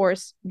future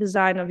force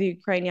design of the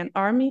Ukrainian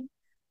army.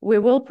 We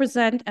will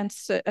present and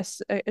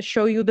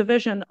show you the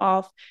vision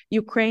of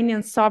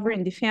Ukrainian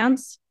sovereign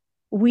defense.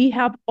 We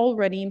have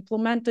already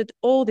implemented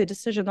all the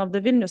decisions of the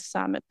Vilnius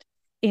summit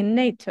in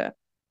NATO.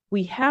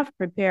 We have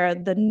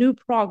prepared the new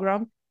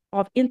program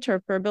of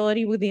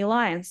interoperability with the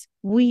alliance.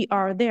 We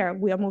are there.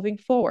 We are moving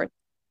forward.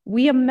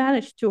 We have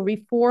managed to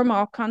reform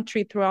our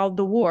country throughout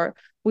the war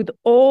with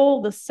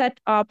all the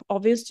setup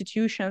of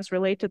institutions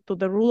related to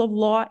the rule of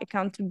law,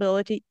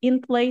 accountability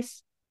in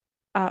place,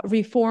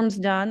 reforms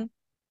done.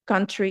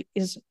 Country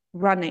is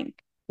running.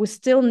 We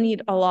still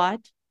need a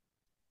lot,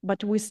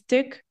 but we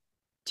stick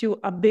to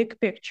a big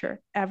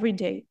picture every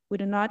day. We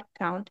do not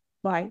count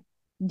by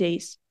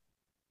days.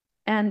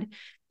 And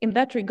in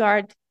that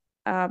regard,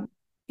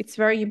 it's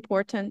very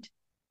important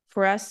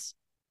for us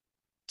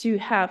to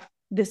have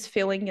this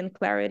feeling and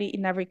clarity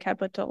in every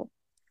capital.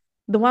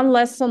 The one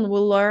lesson we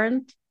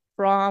learned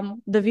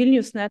from the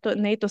Vilnius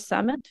NATO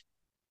summit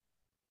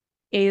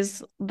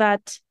is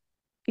that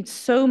it's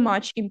so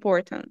much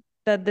important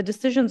that the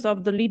decisions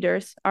of the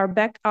leaders are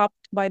backed up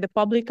by the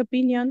public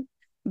opinion,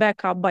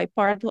 backed up by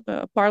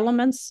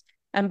parliaments,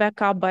 and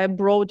backed up by a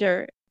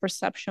broader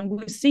perception.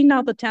 We see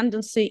now the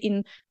tendency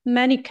in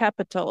many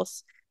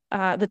capitals,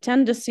 the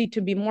tendency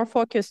to be more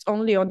focused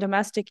only on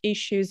domestic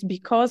issues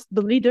because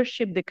the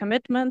leadership, the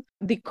commitment,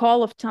 the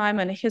call of time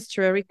and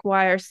history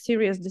requires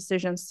serious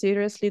decisions,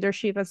 serious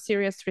leadership, and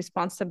serious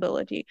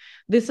responsibility.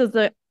 This is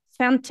a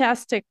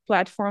fantastic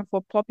platform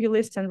for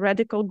populist and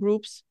radical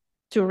groups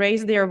to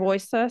raise their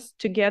voices,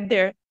 to get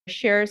their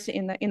shares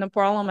in the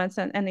parliaments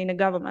and in the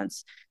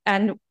governments.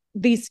 And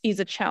this is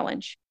a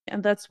challenge.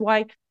 And that's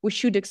why we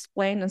should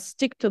explain and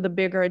stick to the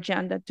bigger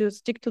agenda, to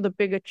stick to the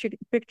bigger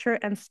picture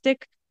and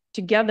stick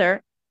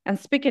together. And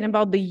speaking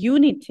about the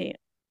unity,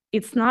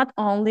 it's not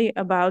only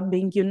about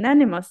being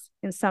unanimous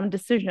in some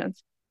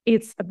decisions,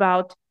 it's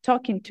about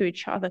talking to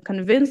each other,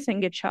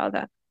 convincing each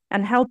other,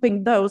 and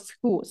helping those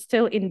who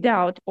still in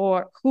doubt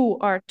or who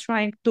are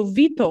trying to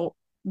veto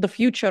the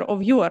future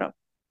of Europe.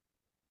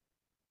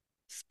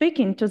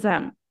 Speaking to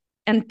them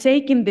and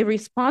taking the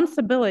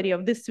responsibility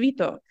of this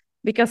veto.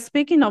 Because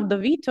speaking of the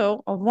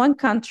veto of one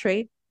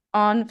country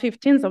on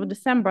 15th of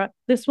December,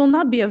 this will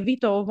not be a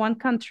veto of one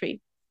country.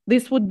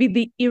 This would be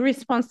the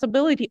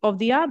irresponsibility of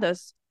the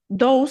others,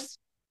 those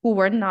who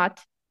were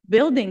not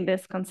building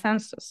this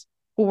consensus,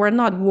 who were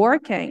not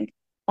working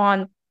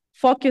on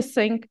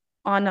focusing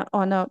on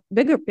a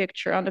bigger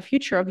picture, on the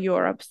future of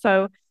Europe.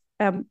 So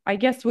I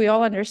guess we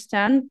all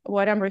understand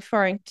what I'm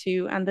referring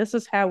to, and this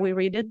is how we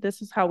read it,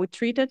 this is how we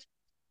treat it.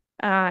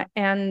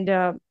 And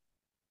a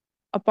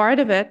part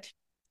of it,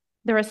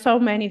 there are so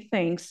many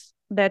things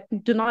that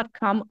do not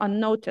come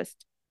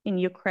unnoticed in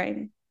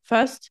Ukraine.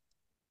 First,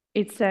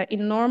 it's an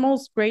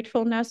enormous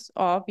gratefulness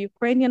of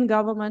Ukrainian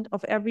government,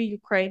 of every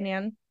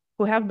Ukrainian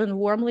who have been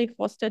warmly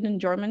hosted in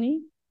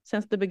Germany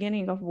since the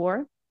beginning of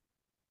war.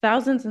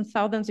 Thousands and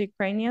thousands of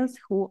Ukrainians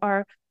who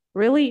are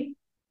really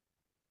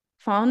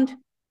found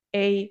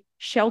a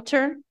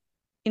shelter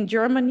in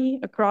Germany,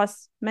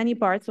 across many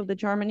parts of the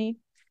Germany,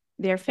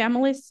 their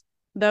families,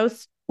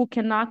 those who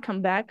cannot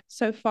come back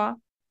so far,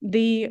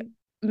 the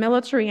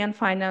military and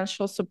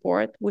financial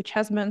support which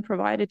has been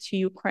provided to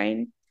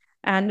Ukraine.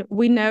 And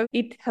we know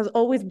it has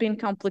always been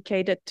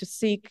complicated to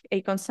seek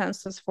a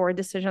consensus for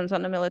decisions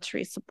on the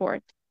military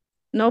support.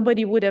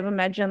 Nobody would have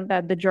imagined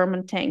that the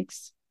German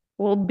tanks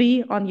will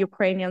be on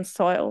Ukrainian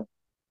soil,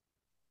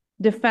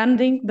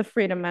 defending the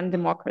freedom and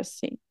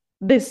democracy.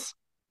 This,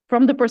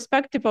 from the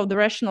perspective of the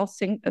rational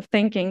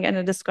thinking and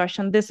a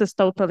discussion, this is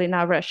totally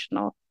not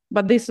rational,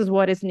 but this is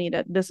what is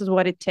needed. This is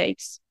what it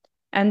takes.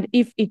 And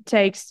if it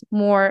takes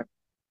more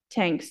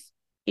tanks,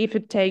 if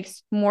it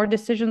takes more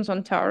decisions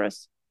on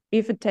terrorists,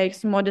 if it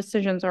takes more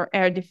decisions on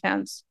air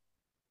defense,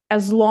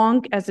 as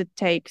long as it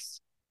takes,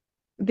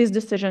 these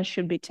decisions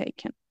should be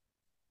taken.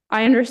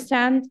 I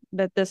understand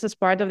that this is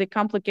part of the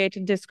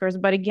complicated discourse,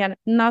 but again,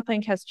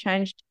 nothing has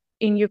changed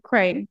in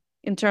Ukraine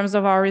in terms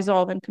of our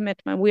resolve and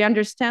commitment. We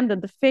understand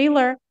that the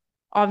failure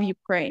of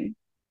Ukraine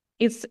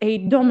is a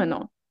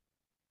domino.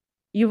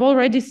 You've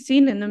already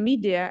seen in the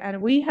media,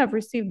 and we have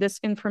received this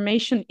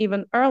information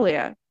even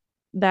earlier,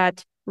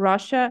 that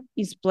Russia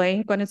is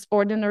playing on its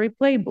ordinary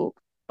playbook,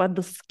 but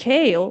the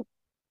scale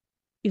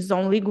is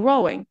only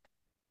growing.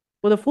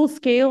 With a full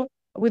scale,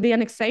 with the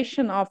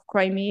annexation of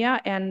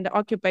Crimea and the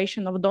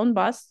occupation of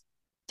Donbass,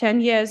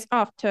 10 years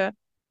after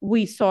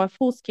we saw a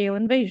full-scale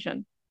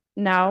invasion.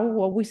 Now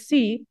what we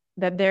see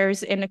that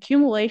there's an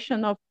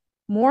accumulation of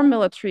more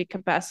military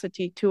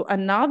capacity to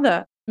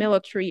another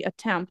military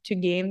attempt to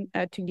gain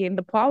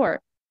the power,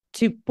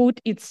 to put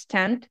its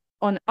stand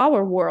on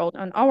our world,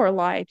 on our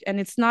light, and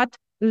it's not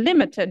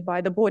limited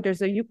by the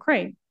borders of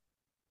Ukraine.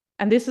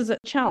 And this is a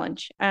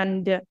challenge.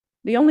 And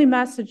the only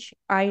message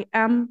I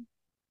am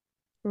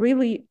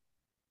really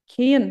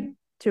keen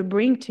to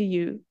bring to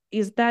you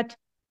is that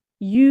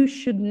you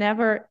should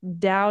never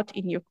doubt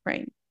in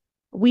Ukraine.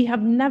 We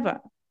have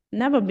never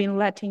been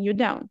letting you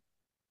down.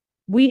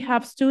 We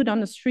have stood on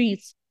the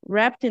streets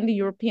wrapped in the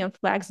European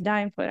flags,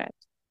 dying for it.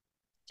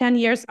 10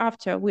 years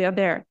after, we are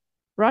there.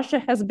 Russia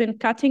has been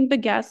cutting the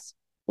gas,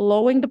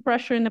 lowering the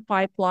pressure in the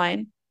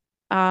pipeline.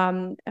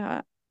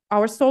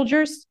 Our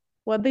soldiers,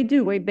 what they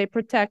do, they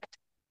protect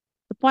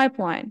the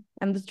pipeline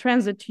and the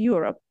transit to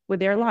Europe with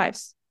their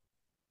lives.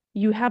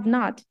 You have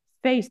not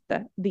faced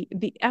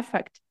the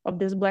effect of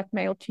this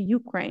blackmail to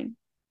Ukraine.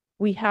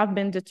 We have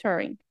been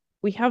deterring.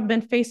 We have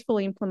been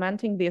faithfully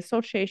implementing the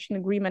association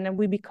agreement, and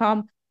we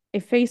become a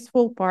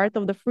faithful part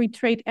of the free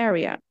trade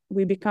area.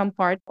 We become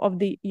part of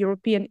the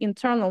European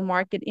internal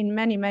market in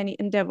many, many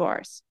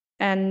endeavors.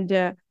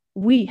 And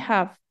we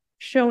have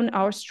shown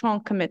our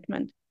strong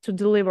commitment to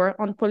deliver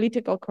on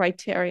political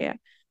criteria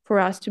for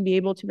us to be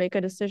able to make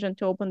a decision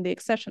to open the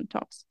accession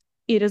talks.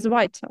 It is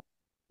vital,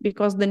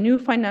 because the new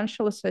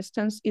financial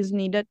assistance is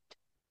needed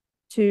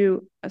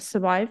to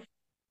survive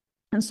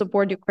and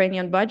support the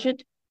Ukrainian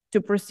budget,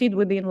 to proceed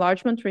with the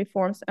enlargement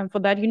reforms. And for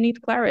that, you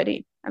need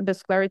clarity. And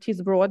this clarity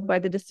is brought by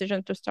the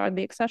decision to start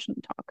the accession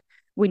talk.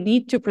 We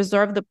need to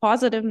preserve the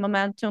positive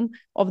momentum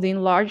of the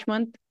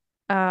enlargement,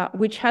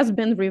 which has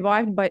been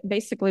revived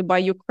by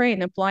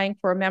Ukraine applying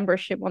for a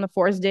membership on the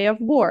fourth day of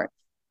war.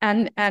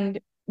 And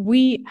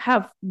we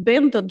have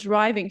been the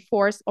driving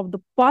force of the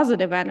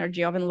positive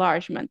energy of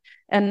enlargement.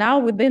 And now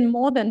within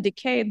more than a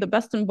decade, the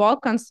Western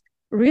Balkans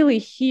really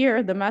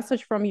hear the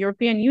message from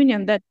European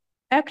Union that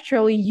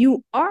actually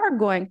you are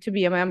going to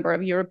be a member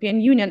of European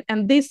Union,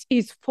 and this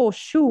is for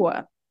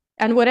sure.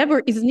 And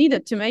whatever is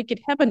needed to make it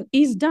happen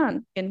is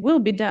done and will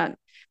be done.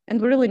 And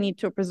we really need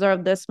to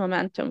preserve this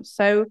momentum.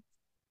 So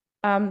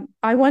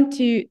I want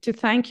to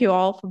thank you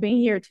all for being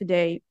here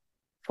today,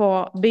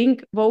 for being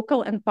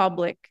vocal and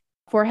public,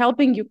 for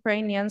helping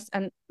Ukrainians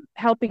and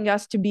helping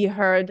us to be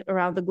heard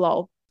around the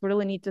globe. We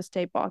really need to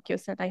stay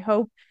focused, and I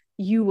hope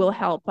you will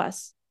help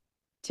us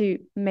to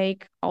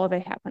make all of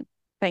it happen.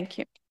 Thank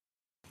you.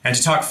 And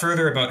to talk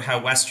further about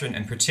how Western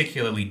and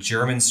particularly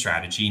German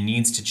strategy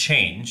needs to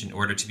change in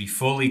order to be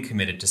fully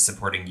committed to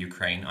supporting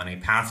Ukraine on a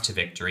path to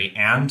victory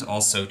and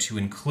also to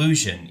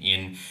inclusion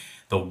in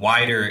the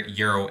wider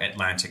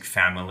Euro-Atlantic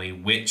family,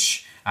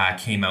 which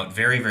came out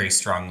very, very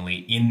strongly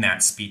in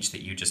that speech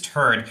that you just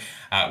heard.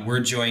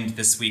 We're joined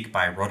this week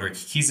by Roderick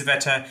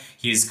Kiesewetter.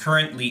 He is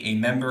currently a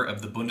member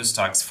of the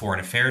Bundestag's Foreign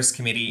Affairs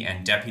Committee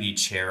and Deputy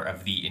Chair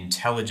of the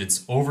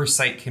Intelligence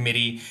Oversight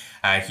Committee.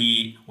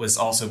 He was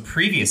also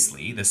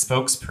previously the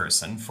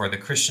spokesperson for the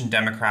Christian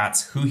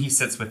Democrats, who he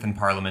sits with in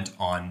Parliament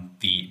on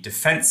the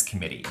Defense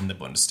Committee in the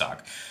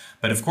Bundestag.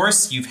 But of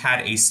course, you've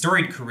had a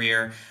storied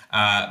career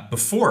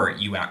before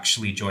you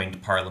actually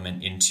joined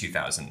Parliament in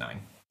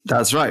 2009.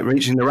 That's right,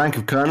 reaching the rank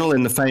of colonel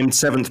in the famed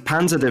 7th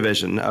Panzer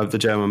Division of the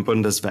German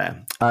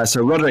Bundeswehr.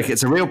 So, Roderick,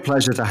 it's a real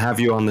pleasure to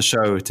have you on the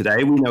show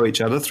today. We know each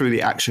other through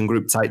the action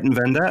group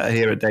Zeitenwende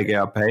here at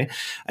DGRP,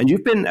 and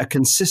you've been a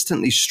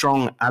consistently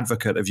strong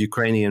advocate of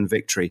Ukrainian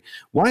victory.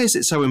 Why is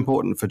it so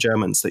important for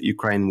Germans that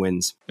Ukraine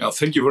wins? Yeah,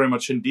 thank you very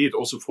much indeed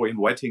also for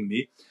inviting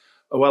me.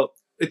 Well,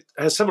 it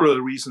has several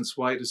reasons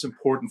why it is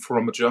important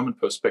from a German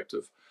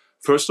perspective.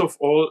 First of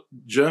all,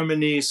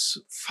 Germany's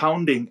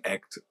founding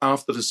act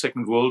after the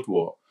Second World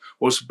War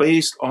was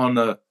based on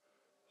a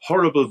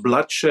horrible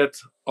bloodshed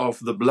of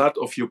the blood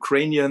of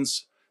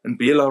Ukrainians and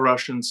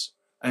Belarusians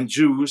and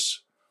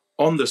Jews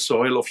on the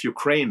soil of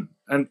Ukraine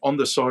and on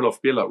the soil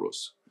of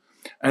Belarus.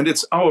 And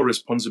it's our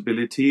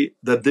responsibility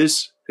that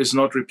this is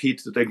not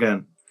repeated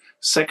again.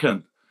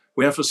 Second,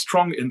 we have a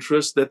strong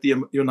interest that the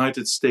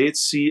United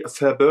States see a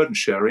fair burden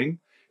sharing.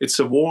 It's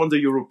a war on the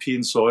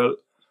European soil.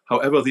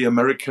 However, the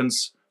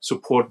Americans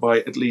support by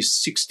at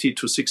least 60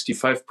 to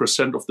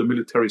 65% of the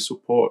military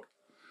support.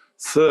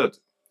 Third,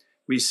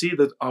 we see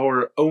that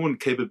our own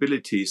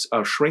capabilities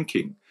are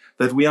shrinking,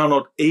 that we are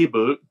not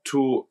able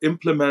to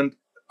implement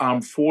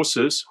armed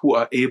forces who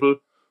are able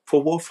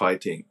for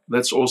warfighting.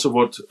 That's also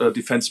what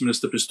Defense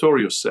Minister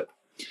Pistorius said.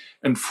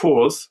 And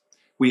fourth,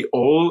 we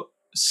all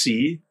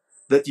see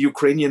that the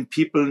Ukrainian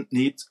people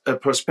need a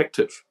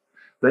perspective,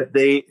 that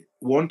they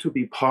want to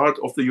be part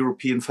of the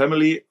European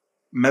family,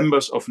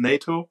 members of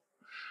NATO,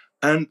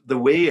 and the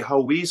way how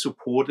we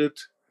support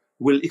it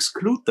will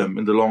exclude them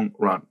in the long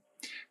run.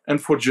 And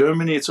for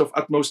Germany, it's of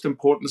utmost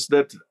importance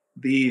that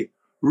the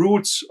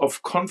roots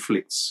of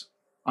conflicts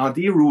are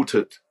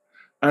derooted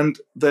and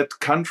that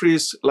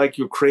countries like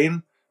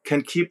Ukraine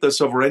can keep their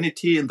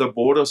sovereignty in the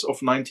borders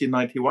of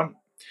 1991,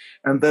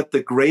 and that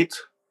the great,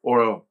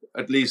 or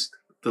at least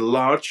the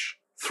large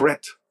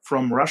threat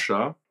from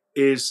Russia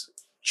is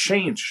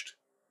changed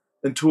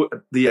into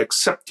the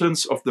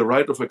acceptance of the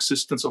right of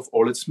existence of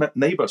all its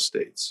neighbor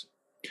states.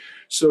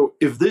 So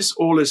if this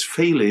all is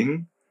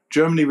failing,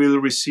 Germany will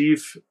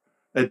receive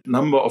a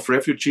number of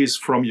refugees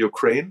from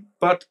Ukraine,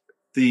 but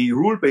the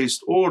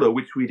rule-based order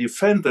which we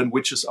defend and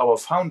which is our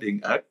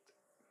founding act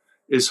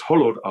is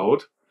hollowed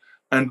out,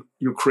 and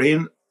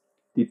Ukraine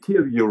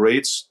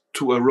deteriorates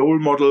to a role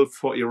model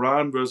for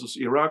Iran versus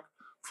Iraq,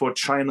 for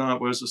China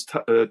versus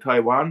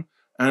Taiwan,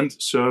 and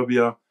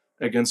Serbia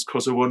against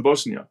Kosovo and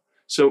Bosnia.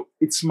 So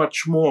it's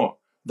much more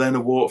than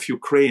a war of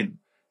Ukraine.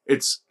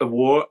 It's a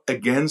war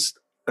against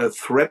a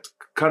threat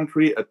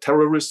country, a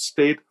terrorist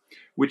state,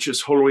 which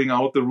is hollowing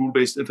out the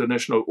rule-based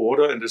international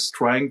order and is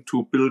trying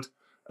to build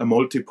a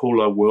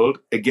multipolar world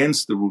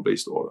against the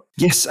rule-based order.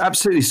 Yes,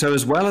 absolutely. So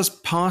as well as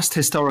past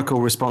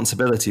historical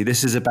responsibility,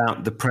 this is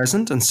about the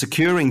present and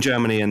securing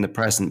Germany in the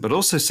present, but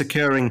also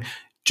securing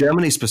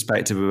Germany's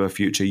perspective of a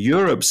future,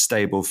 Europe's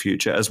stable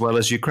future, as well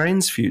as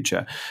Ukraine's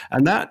future.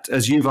 And that,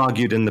 as you've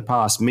argued in the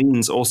past,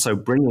 means also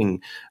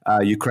bringing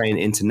Ukraine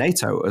into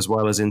NATO as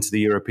well as into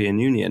the European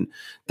Union.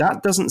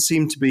 That doesn't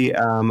seem to be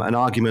an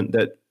argument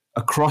that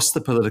across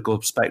the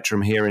political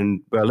spectrum here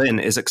in Berlin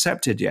is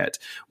accepted yet.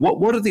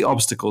 What are the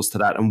obstacles to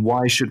that, and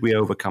why should we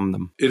overcome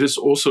them? It is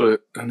also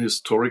an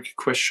historic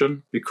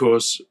question,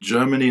 because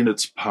Germany in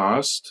its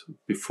past,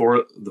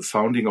 before the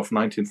founding of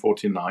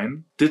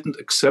 1949, didn't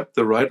accept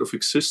the right of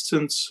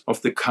existence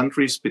of the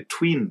countries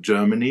between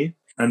Germany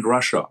and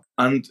Russia.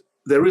 And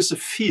there is a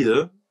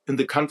fear in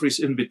the countries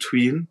in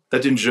between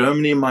that in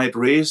Germany might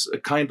raise a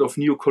kind of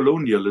new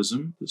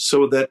colonialism,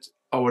 so that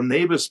our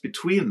neighbors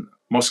between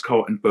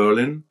Moscow and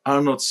Berlin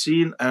are not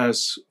seen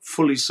as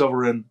fully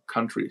sovereign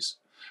countries.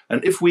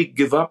 And if we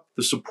give up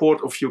the support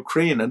of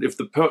Ukraine, and if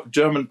the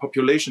German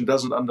population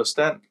doesn't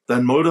understand,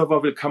 then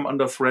Moldova will come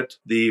under threat,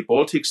 the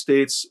Baltic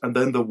states, and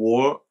then the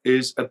war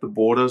is at the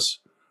borders,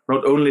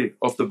 not only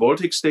of the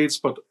Baltic states,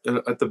 but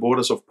at the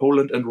borders of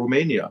Poland and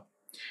Romania.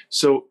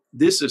 So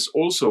this is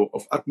also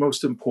of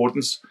utmost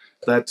importance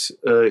that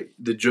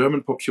the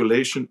German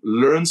population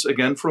learns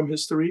again from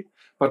history,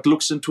 but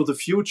looks into the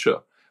future,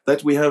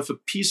 that we have a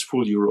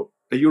peaceful Europe,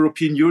 a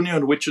European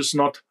Union which is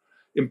not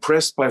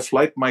impressed by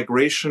flight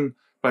migration,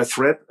 by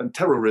threat and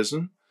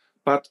terrorism,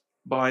 but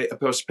by a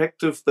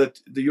perspective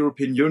that the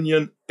European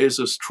Union is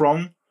a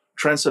strong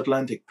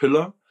transatlantic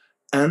pillar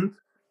and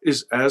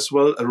is as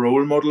well a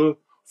role model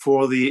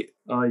for the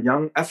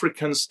young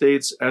African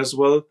states, as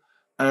well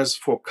as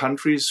for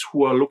countries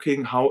who are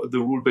looking how the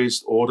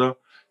rule-based order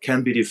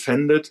can be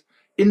defended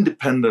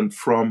independent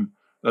from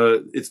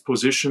its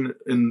position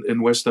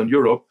in Western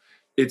Europe.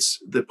 It's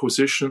the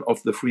position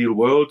of the free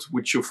world,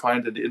 which you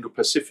find in the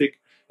Indo-Pacific,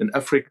 in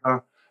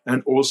Africa,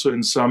 and also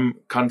in some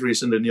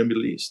countries in the Near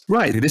Middle East.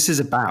 Right. This is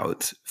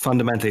about,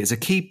 fundamentally, it's a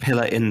key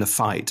pillar in the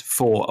fight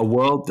for a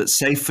world that's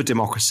safe for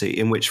democracy,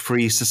 in which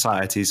free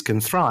societies can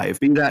thrive,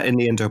 be that in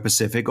the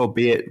Indo-Pacific or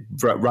be it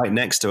right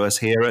next to us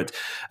here at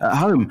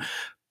home.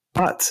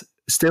 But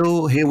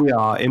still, here we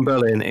are in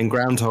Berlin in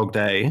Groundhog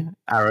Day,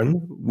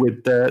 Aaron,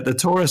 with the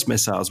Taurus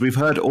missiles. We've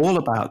heard all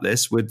about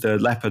this with the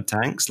Leopard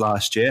tanks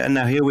last year, and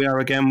now here we are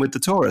again with the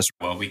Taurus.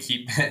 Well, we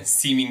keep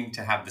seeming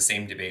to have the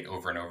same debate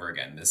over and over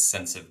again. This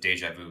sense of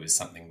deja vu is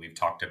something we've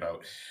talked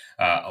about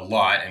a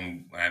lot,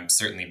 and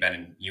certainly, Ben,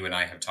 and you and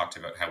I have talked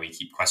about how we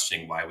keep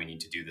questioning why we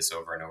need to do this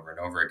over and over and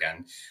over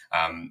again.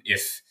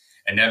 If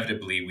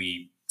inevitably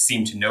we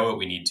seem to know what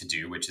we need to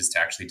do, which is to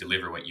actually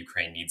deliver what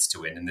Ukraine needs to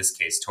win, in this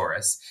case,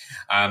 Taurus.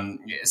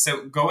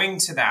 So going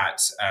to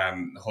that,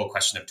 the whole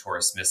question of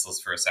Taurus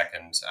missiles for a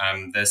second,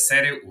 the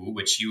CDU,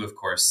 which you, of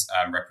course,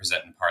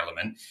 represent in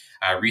Parliament,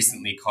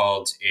 recently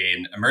called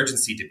an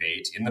emergency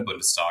debate in the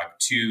Bundestag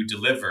to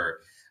deliver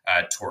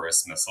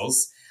Taurus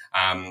missiles.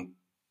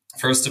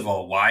 First of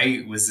all,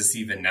 why was this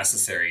even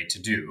necessary to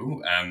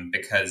do?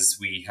 Because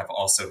we have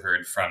also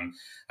heard from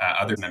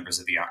other members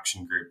of the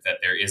action group that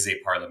there is a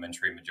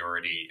parliamentary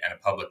majority and a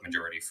public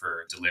majority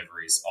for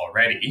deliveries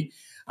already,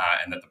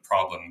 and that the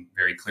problem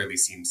very clearly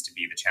seems to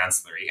be the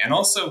chancellery. And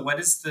also,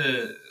 what's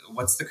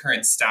the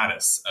current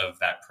status of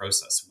that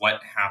process?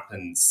 What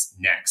happens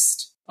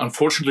next?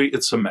 Unfortunately,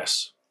 it's a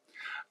mess.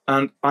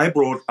 And I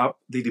brought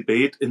up the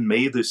debate in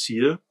May this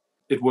year.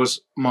 It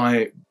was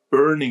my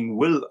burning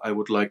will, I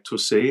would like to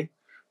say,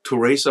 to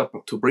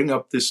bring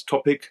up this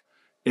topic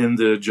in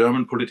the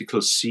German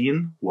political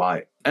scene.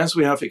 Why? As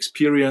we have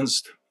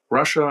experienced,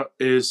 Russia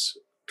is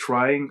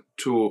trying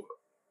to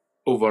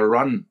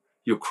overrun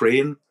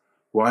Ukraine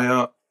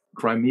via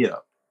Crimea.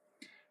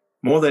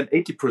 More than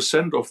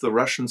 80% of the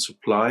Russian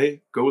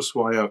supply goes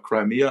via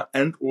Crimea,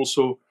 and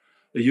also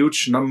a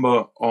huge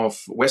number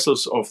of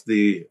vessels of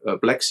the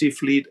Black Sea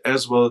Fleet,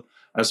 as well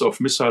as of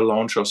missile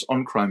launchers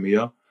on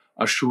Crimea,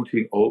 are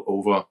shooting all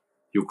over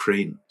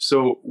Ukraine.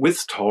 So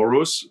with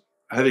Taurus,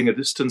 having a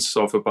distance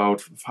of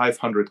about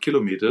 500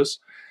 kilometers,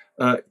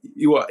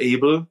 you are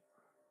able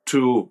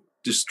to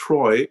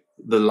destroy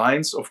the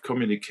lines of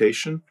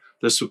communication,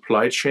 the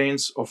supply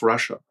chains of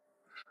Russia.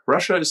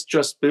 Russia is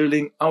just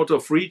building out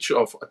of reach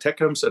of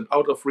ATACMS and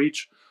out of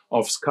reach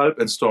of Scalp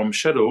and Storm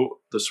Shadow,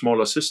 the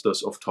smaller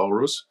sisters of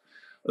Taurus,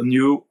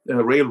 new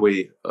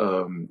railway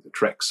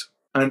tracks.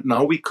 And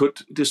now we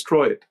could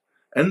destroy it.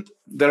 And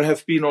there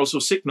have been also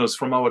signals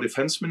from our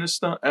defense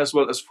minister, as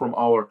well as from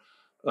our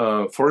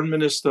foreign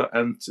minister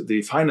and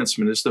the finance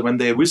minister when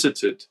they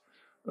visited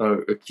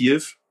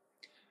Kiev,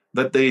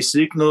 that they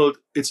signaled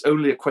it's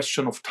only a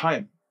question of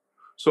time.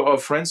 So our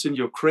friends in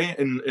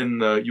Ukraine,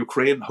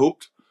 Ukraine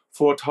hoped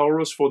for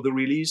Taurus for the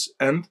release,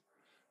 and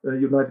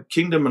United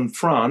Kingdom and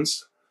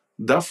France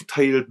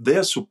dovetailed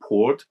their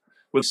support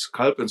with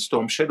Scalp and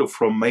Storm Shadow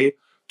from May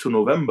to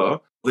November.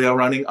 They are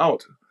running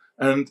out.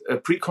 And a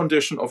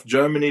precondition of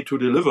Germany to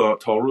deliver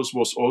Taurus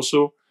was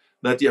also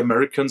that the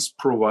Americans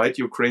provide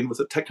Ukraine with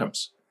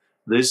ATACMS.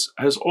 This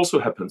has also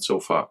happened so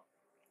far.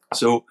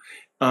 So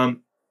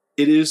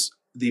it is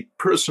the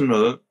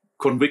personal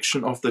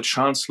conviction of the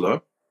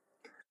Chancellor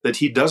that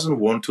he doesn't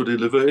want to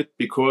deliver it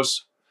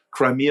because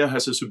Crimea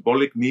has a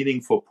symbolic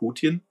meaning for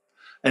Putin.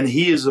 And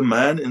he is a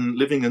man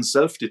living in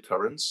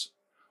self-deterrence,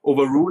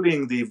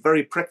 overruling the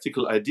very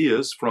practical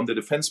ideas from the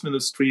defense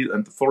ministry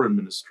and the foreign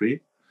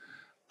ministry,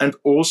 and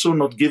also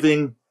not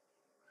giving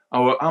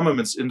our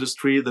armaments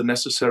industry the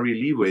necessary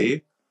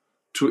leeway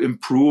to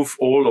improve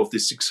all of the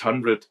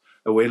 600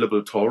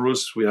 available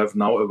Taurus. We have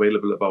now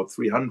available about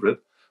 300,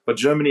 but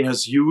Germany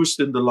has used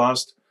in the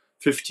last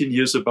 15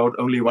 years about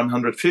only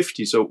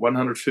 150, so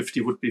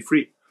 150 would be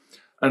free.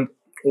 And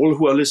all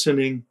who are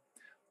listening,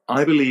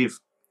 I believe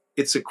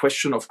it's a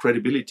question of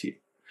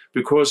credibility,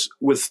 because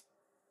with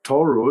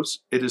Taurus,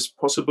 it is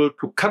possible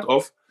to cut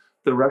off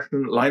the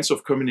Russian lines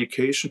of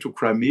communication to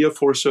Crimea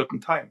for a certain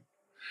time.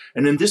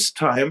 And in this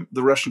time,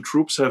 the Russian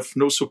troops have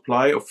no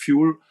supply of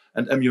fuel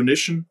and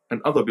ammunition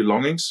and other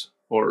belongings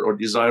or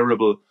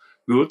desirable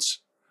goods.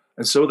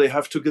 And so they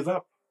have to give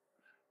up.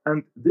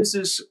 And this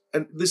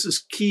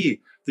is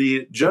key.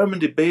 The German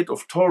debate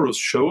of Taurus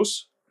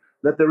shows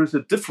that there is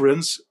a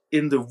difference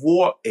in the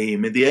war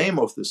aim, in the aim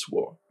of this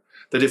war.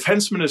 The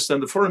defense minister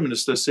and the foreign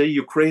minister say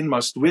Ukraine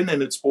must win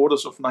in its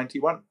borders of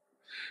 91.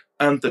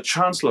 And the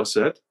chancellor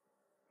said,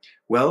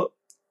 well,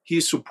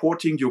 he's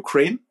supporting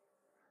Ukraine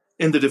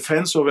in the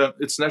defense of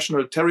its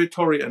national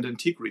territory and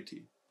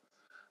integrity.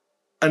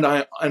 And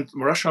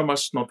Russia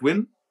must not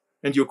win,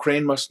 and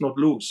Ukraine must not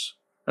lose.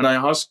 And I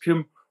asked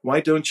him, why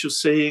don't you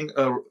say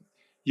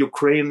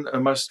Ukraine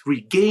must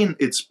regain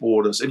its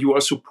borders, and you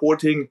are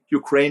supporting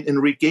Ukraine in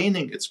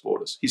regaining its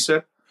borders? He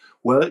said,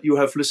 well, you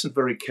have listened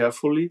very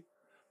carefully.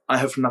 I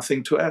have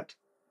nothing to add.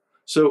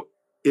 So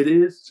it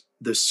is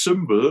the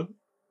symbol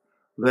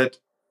that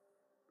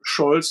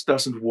Scholz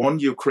doesn't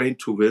want Ukraine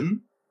to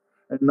win.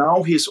 And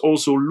now he's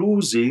also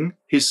losing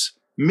his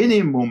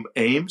minimum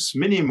aims,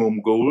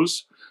 minimum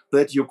goals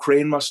that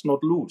Ukraine must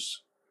not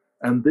lose.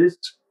 And this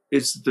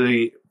is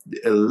a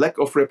lack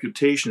of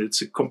reputation.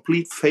 It's a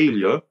complete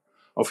failure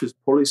of his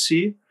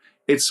policy.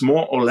 It's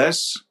more or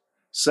less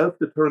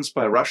self-deterrence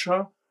by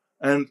Russia,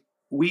 and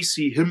we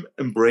see him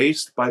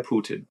embraced by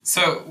Putin.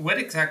 So what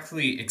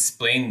exactly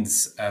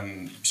explains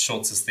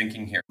Scholz's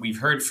thinking here? We've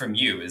heard from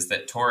you is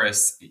that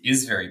Taurus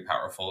is very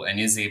powerful and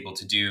is able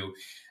to do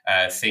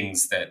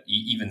things that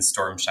even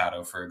Storm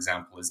Shadow, for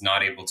example, is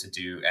not able to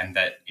do, and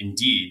that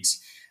indeed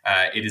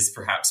it is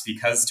perhaps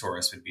because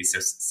Taurus would be so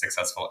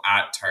successful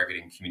at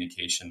targeting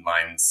communication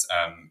lines,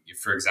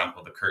 for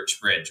example, the Kerch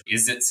Bridge.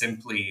 Is it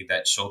simply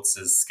that Scholz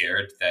is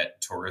scared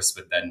that Taurus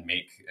would then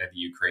make the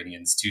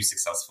Ukrainians too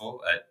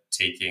successful at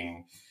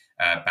taking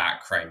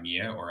back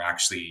Crimea, or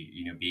actually,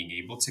 being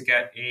able to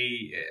get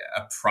a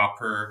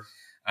proper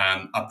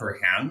upper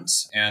hand?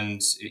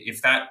 And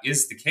if that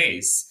is the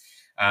case,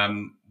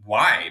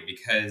 why?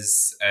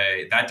 Because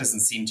that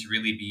doesn't seem to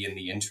really be in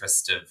the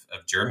interest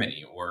of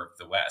Germany or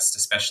the West,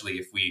 especially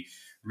if we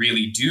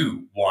really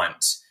do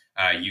want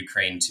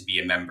Ukraine to be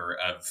a member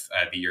of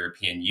the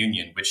European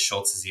Union, which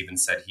Scholz has even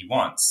said he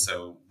wants.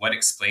 So what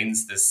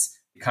explains this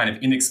kind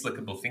of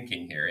inexplicable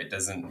thinking here? It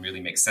doesn't really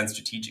make sense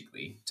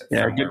strategically.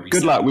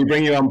 Good luck. We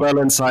bring you on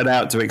Berlin Side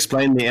Out to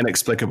explain the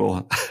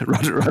inexplicable.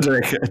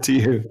 Roderick, to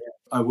you.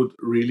 I would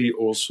really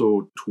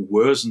also to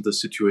worsen the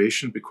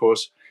situation,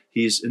 because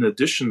he's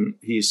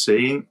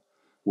saying,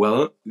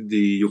 well,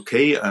 the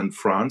UK and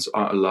France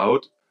are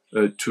allowed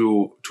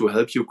to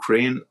help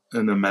Ukraine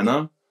in a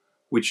manner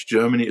which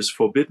Germany is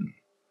forbidden.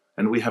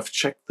 And we have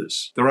checked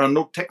this. There are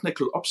no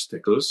technical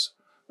obstacles.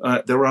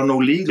 There are no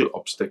legal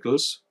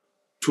obstacles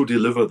to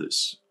deliver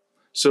this.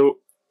 So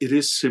it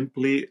is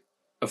simply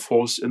a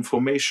false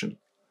information,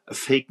 a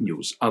fake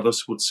news.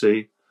 Others would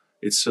say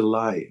it's a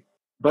lie.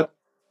 But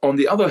on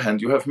the other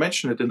hand, you have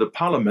mentioned it in the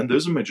parliament,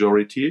 there's a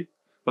majority,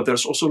 but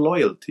there's also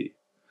loyalty.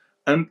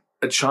 And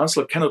a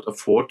chancellor cannot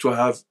afford to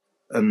have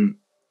an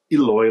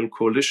illoyal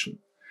coalition.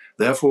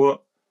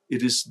 Therefore,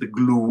 it is the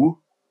glue,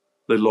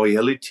 the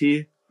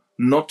loyalty,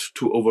 not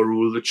to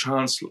overrule the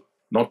chancellor,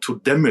 not to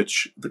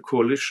damage the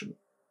coalition.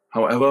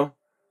 However,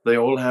 they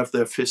all have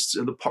their fists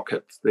in the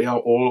pocket. They are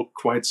all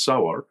quite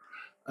sour.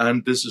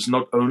 And this is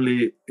not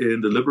only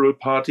in the Liberal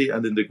Party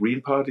and in the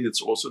Green Party,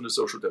 it's also in the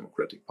Social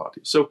Democratic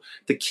Party. So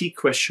the key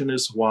question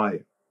is why?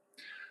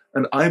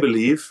 And I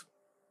believe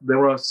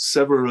there are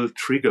several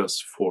triggers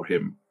for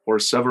him, or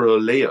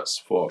several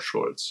layers for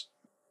Scholz.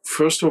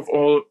 First of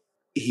all,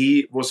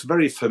 he was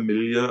very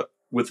familiar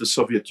with the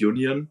Soviet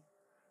Union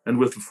and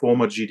with the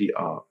former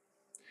GDR.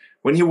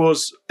 When he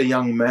was a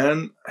young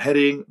man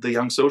heading the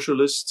Young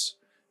Socialists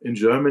in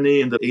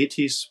Germany in the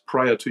 80s,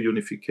 prior to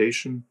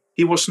unification,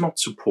 he was not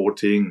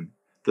supporting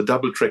the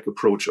double-track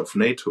approach of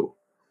NATO.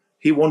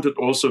 He wanted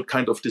also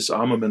kind of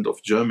disarmament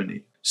of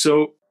Germany.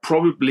 So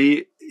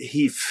probably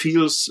he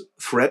feels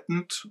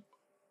threatened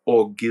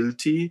or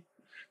guilty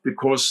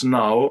because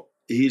now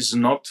he's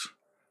not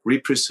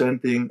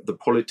representing the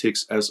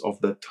politics as of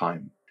that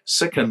time.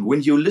 Second,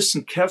 when you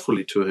listen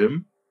carefully to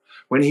him,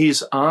 when he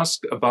is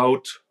asked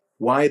about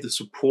why the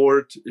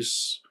support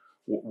is,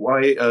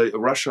 why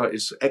Russia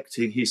is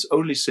acting, he's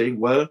only saying,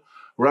 well,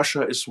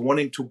 Russia is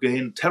wanting to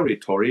gain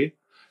territory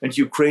and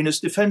Ukraine is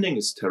defending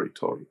its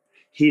territory.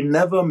 He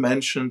never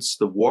mentions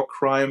the war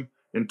crime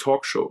in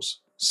talk shows.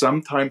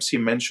 Sometimes he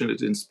mentioned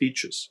it in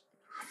speeches.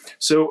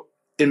 So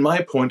in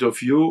my point of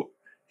view,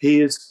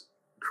 he is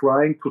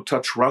trying to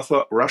touch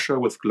Russia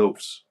with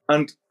gloves.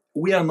 And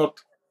we are not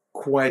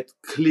quite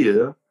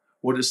clear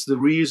what is the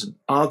reason.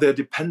 Are there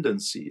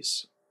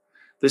dependencies?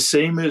 The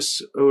same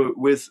is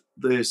with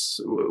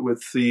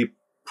the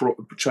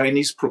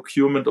Chinese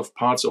procurement of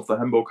parts of the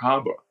Hamburg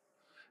harbor.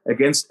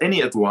 Against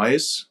any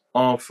advice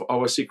of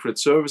our secret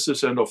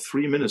services and of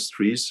three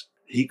ministries,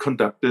 he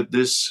conducted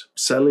this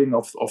selling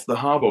of the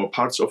harbor,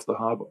 parts of the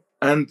harbor.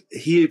 And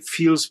he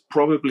feels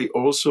probably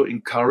also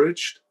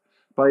encouraged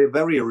by a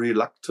very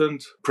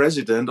reluctant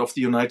president of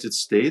the United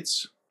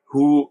States,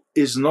 who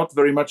is not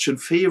very much in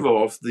favor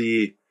of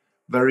the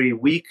very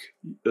weak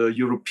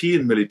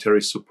European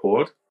military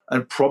support,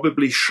 and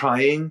probably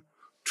shying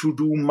to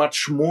do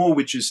much more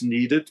which is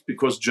needed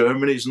because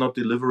Germany is not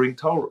delivering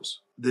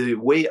Taurus. The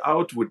way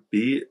out would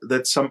be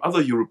that some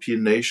other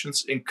European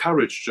nations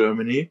encourage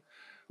Germany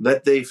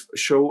that they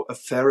show a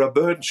fairer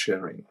burden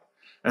sharing.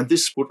 And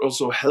this would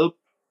also help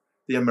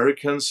the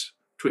Americans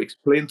to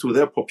explain to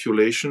their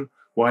population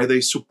why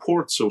they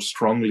support so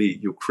strongly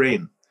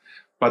Ukraine.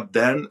 But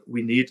then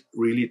we need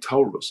really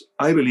Taurus.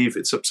 I believe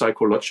it's a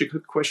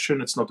psychological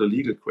question. It's not a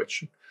legal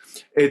question.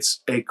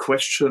 It's a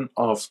question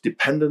of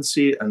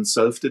dependency and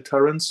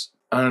self-deterrence,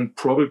 and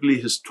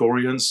probably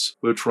historians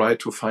will try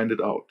to find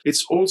it out.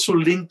 It's also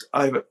linked,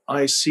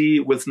 I see,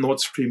 with Nord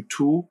Stream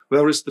 2,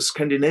 whereas the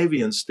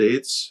Scandinavian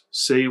states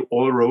say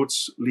all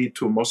roads lead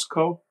to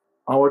Moscow.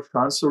 Our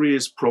chancellery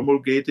is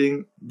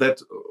promulgating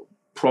that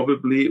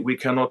probably we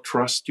cannot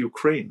trust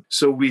Ukraine.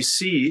 So we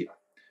see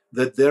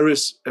that there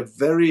is a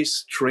very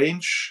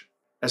strange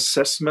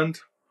assessment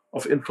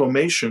of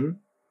information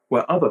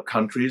where other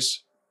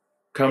countries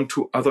come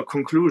to other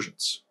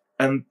conclusions.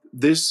 And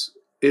this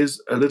is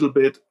a little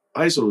bit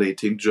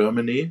isolating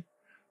Germany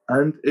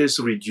and is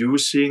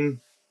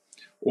reducing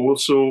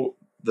also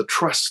the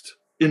trust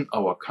in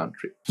our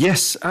country.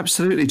 Yes,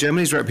 absolutely.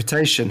 Germany's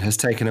reputation has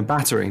taken a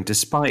battering,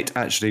 despite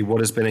actually what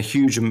has been a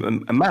huge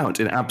amount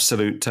in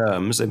absolute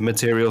terms of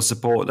material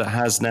support that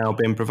has now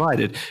been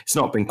provided. It's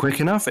not been quick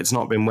enough, it's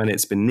not been when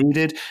it's been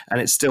needed, and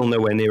it's still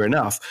nowhere near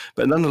enough.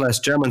 But nonetheless,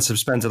 Germans have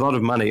spent a lot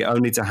of money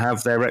only to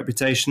have their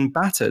reputation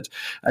battered.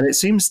 And it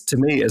seems to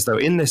me as though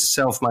in this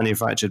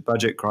self-manufactured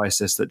budget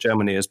crisis that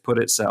Germany has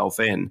put itself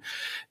in,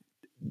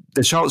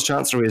 the Scholz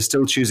Chancellery is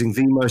still choosing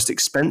the most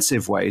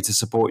expensive way to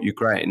support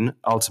Ukraine,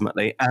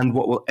 ultimately, and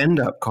what will end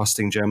up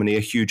costing Germany a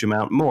huge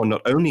amount more,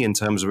 not only in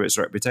terms of its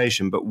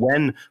reputation, but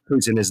when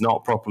Putin is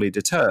not properly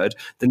deterred,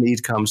 the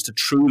need comes to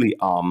truly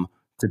arm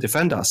to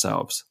defend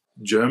ourselves.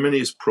 Germany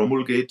is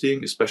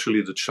promulgating,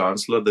 especially the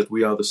Chancellor, that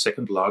we are the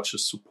second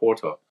largest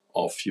supporter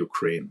of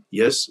Ukraine.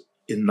 Yes,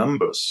 in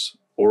numbers,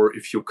 or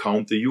if you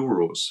count the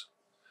euros.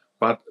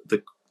 But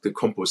the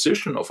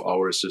composition of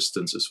our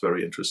assistance is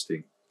very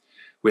interesting.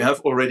 We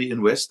have already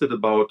invested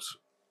about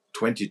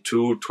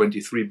 22,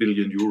 23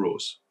 billion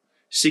euros.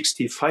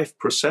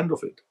 65%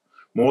 of it,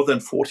 more than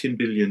 14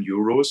 billion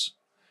euros,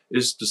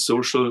 is the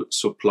social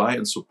supply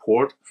and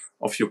support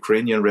of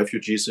Ukrainian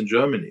refugees in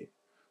Germany.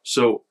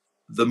 So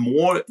the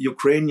more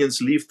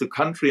Ukrainians leave the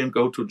country and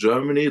go to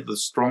Germany, the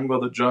stronger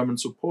the German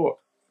support.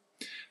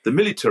 The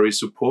military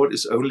support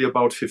is only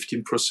about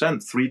 15%,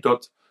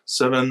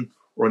 3.7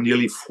 or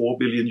nearly 4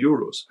 billion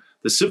euros.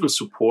 The civil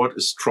support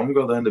is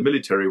stronger than the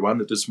military one.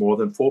 It is more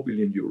than 4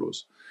 billion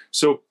euros.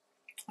 So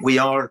we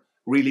are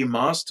really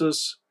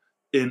masters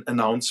in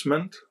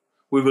announcement.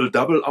 We will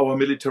double our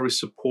military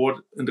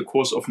support in the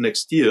course of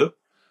next year.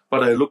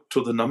 But I look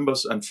to the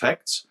numbers and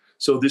facts.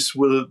 So this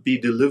will be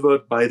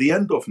delivered by the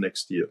end of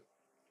next year.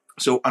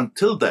 So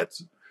until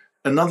that,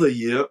 another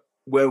year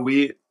where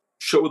we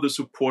show the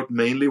support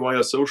mainly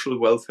via social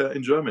welfare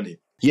in Germany.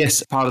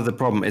 Yes, part of the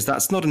problem is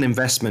that's not an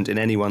investment in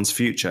anyone's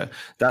future.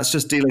 That's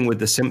just dealing with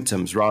the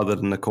symptoms rather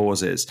than the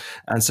causes.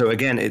 And so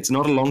again, it's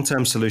not a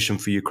long-term solution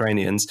for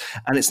Ukrainians,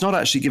 and it's not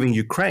actually giving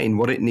Ukraine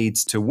what it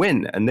needs to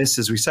win. And this,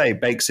 as we say,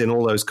 bakes in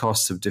all those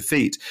costs of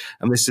defeat.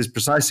 And this is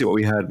precisely what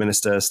we heard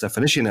Minister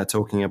Stefanishina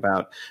talking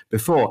about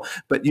before.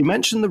 But you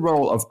mentioned the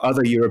role of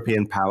other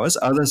European powers.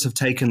 Others have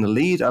taken the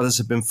lead. Others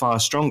have been far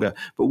stronger.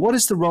 But what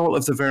is the role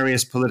of the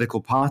various political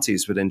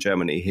parties within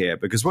Germany here?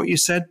 Because what you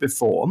said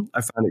before,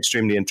 I found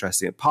extremely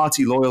interesting.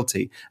 Party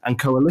loyalty and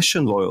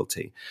coalition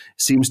loyalty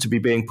seems to be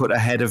being put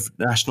ahead of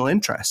national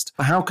interest.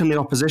 How can the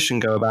opposition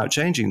go about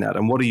changing that?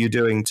 And what are you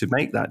doing to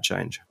make that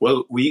change?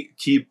 Well, we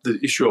keep the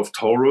issue of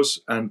Taurus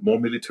and more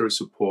military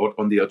support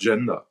on the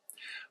agenda.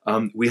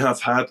 We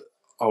have had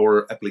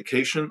our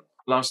application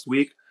last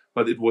week,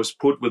 but it was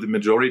put with the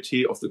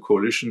majority of the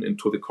coalition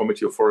into the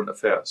Committee of Foreign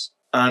Affairs.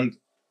 And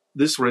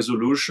this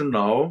resolution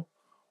now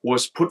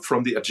was put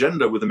from the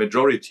agenda with the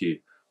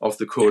majority of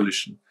the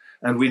coalition.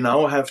 And we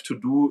now have to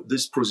do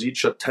this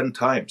procedure 10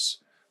 times.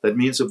 That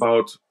means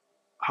about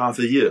half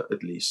a year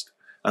at least.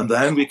 And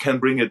then we can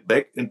bring it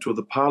back into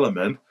the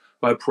parliament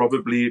by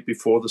probably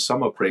before the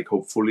summer break,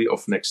 hopefully,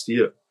 of next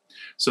year.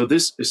 So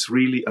this is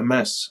really a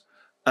mess.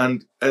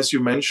 And as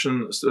you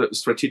mentioned,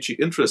 strategic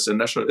interests and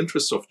national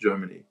interests of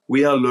Germany.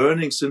 We are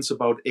learning since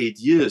about 8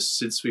 years,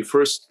 since we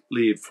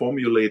firstly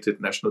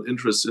formulated national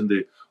interests in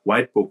the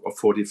White Book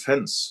for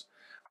Defense.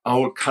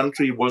 Our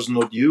country was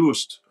not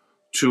used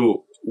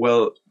to,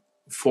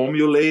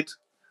 formulate,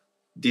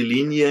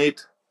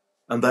 delineate,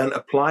 and then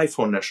apply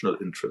for national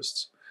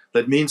interests.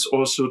 That means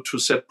also to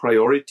set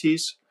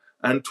priorities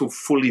and to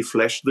fully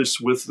flesh this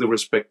with the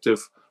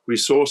respective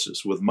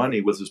resources, with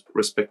money, with the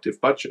respective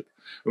budget.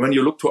 And when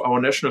you look to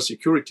our national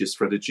security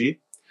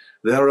strategy,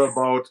 there are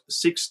about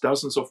 6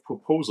 dozens of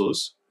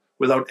proposals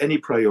without any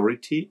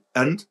priority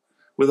and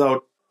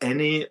without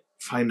any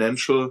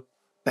financial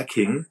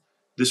backing.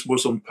 This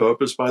was on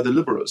purpose by the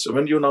liberals. And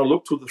when you now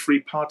look to the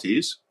three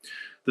parties,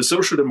 the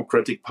Social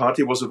Democratic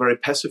Party was a very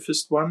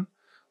pacifist one,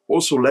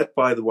 also led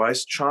by the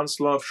Vice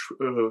Chancellor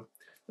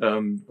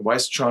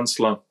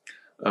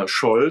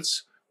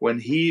Scholz, when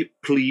he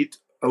pleaded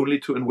only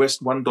to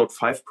invest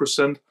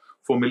 1.5%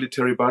 for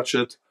military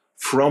budget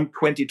from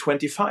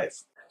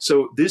 2025.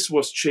 So this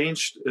was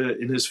changed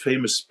in his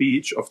famous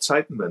speech of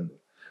Zeitenwende.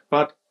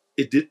 But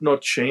it did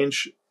not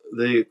change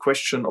the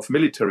question of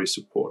military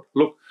support.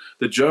 Look,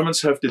 the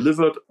Germans have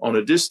delivered on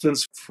a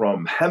distance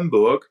from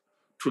Hamburg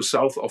to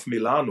south of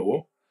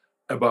Milano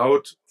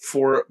about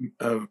 4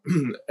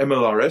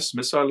 MLRS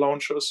missile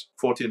launchers,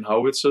 14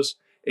 howitzers,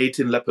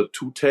 18 Leopard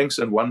 2 tanks,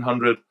 and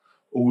 100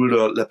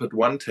 older Leopard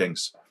 1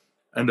 tanks,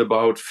 and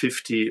about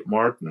 50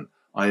 Martin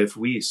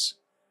IFVs.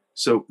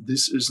 So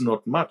this is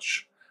not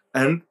much.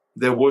 And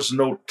there was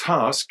no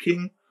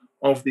tasking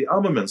of the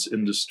armaments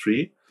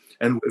industry.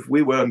 And if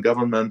we were in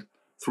government,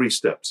 3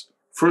 steps.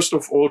 First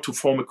of all, to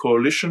form a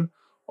coalition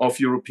of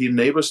European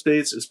neighbor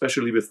states,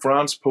 especially with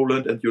France,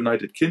 Poland, and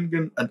United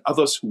Kingdom, and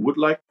others who would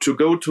like to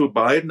go to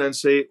Biden and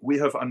say, we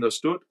have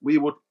understood, we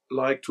would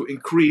like to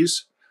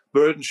increase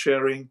burden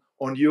sharing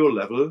on your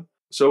level.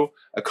 So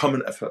a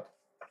common effort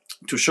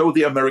to show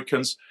the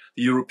Americans,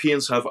 the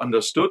Europeans have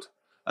understood,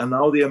 and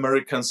now the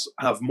Americans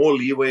have more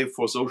leeway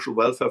for social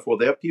welfare for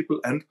their people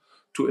and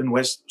to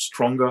invest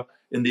stronger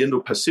in the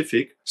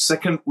Indo-Pacific.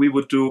 Second, we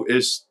would do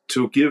is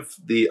to give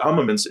the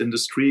armaments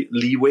industry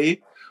leeway,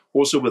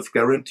 also with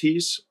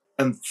guarantees.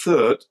 And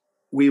third,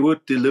 we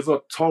would deliver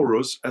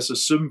Taurus as a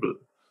symbol,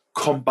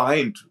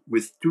 combined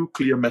with 2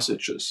 clear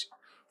messages.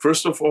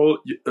 First of all,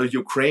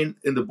 Ukraine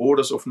in the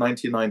borders of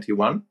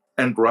 1991,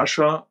 and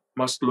Russia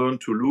must learn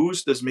to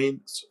lose. This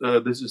means,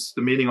 this is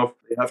the meaning of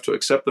they have to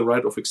accept the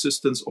right of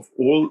existence of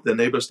all their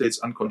neighbor states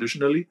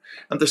unconditionally.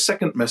 And the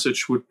second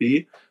message would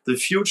be the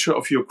future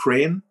of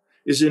Ukraine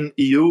is in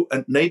EU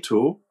and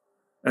NATO,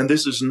 and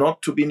this is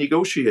not to be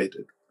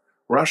negotiated.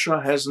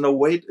 Russia has no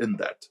weight in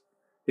that.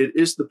 It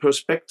is the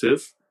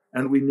perspective,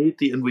 and we need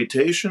the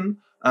invitation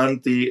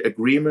and the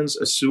agreements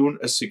as soon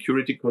as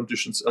security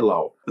conditions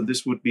allow. And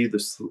this would be the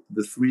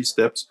 3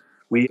 steps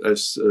we,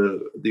 as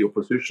the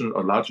opposition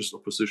or largest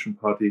opposition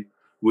party,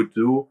 would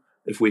do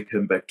if we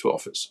came back to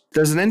office.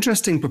 There's an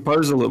interesting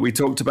proposal that we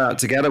talked about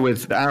together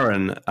with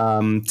Aaron,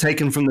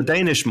 taken from the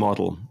Danish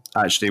model,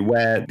 actually,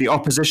 where the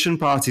opposition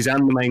parties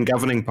and the main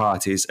governing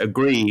parties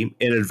agree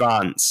in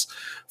advance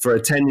for a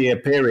 10-year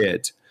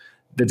period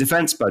the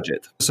defense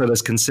budget. So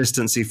there's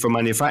consistency for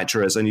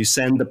manufacturers, and you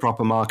send the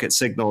proper market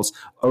signals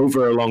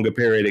over a longer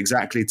period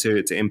exactly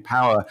to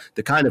empower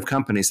the kind of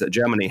companies that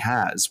Germany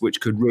has,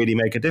 which could really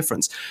make a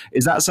difference.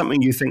 Is that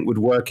something you think would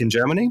work in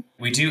Germany?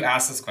 We do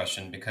ask this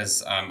question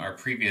because our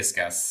previous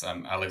guests,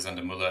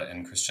 Alexander Müller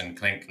and Christian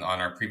Klink,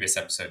 on our previous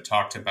episode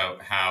talked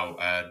about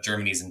how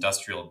Germany's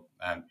industrial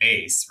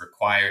base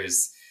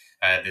requires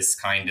this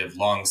kind of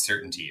long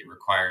certainty. It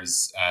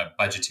requires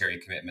budgetary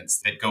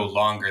commitments that go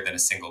longer than a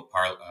single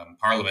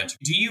parliament.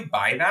 Do you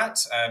buy that,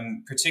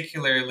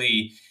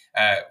 particularly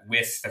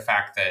with the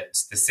fact that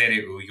the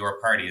CDU,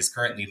 your party, is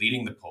currently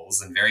leading the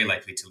polls and very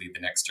likely to lead the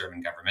next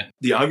German government?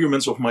 The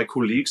arguments of my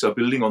colleagues are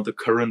building on the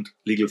current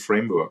legal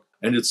framework.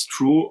 And it's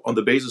true, on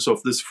the basis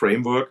of this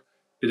framework,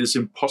 it is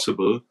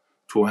impossible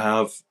to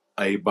have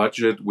a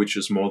budget which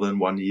is more than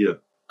 1 year.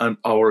 And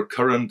our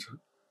current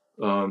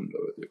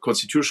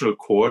constitutional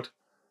court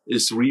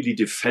is really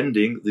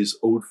defending this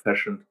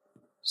old-fashioned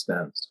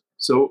stance.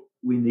 So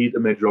we need a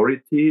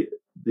majority.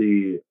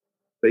 The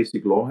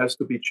basic law has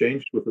to be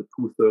changed with a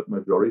 2/3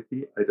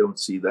 majority. I don't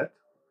see that.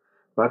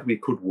 But we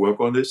could work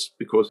on this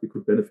because we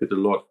could benefit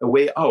a lot. A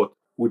way out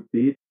would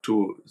be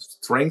to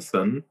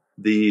strengthen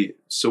the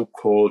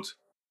so-called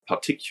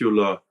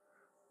particular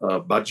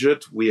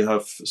budget we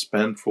have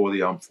spent for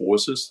the armed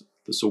forces,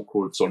 the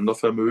so-called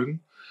Sondervermögen,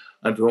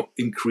 and to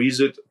increase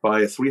it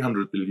by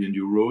 300 billion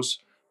euros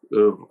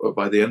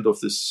by the end of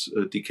this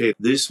decade.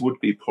 This would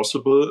be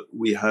possible.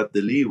 We had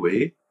the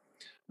leeway.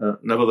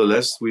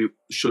 Nevertheless, we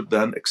should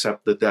then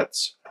accept the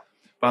debts.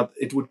 But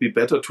it would be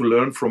better to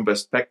learn from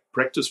best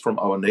practice from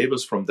our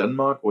neighbors from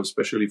Denmark, or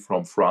especially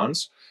from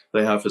France.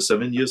 They have a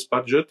 7-year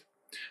budget.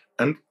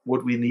 And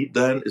what we need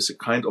then is a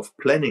kind of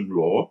planning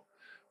law,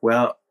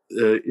 where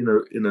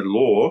in a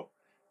law,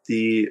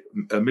 the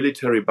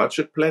military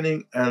budget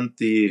planning and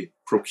the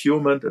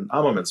procurement and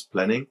armaments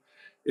planning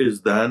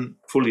is then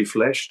fully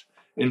fleshed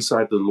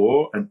inside the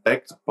law and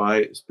backed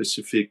by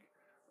specific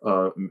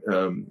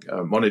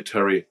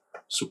monetary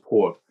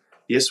support.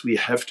 Yes, we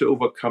have to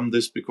overcome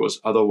this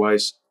because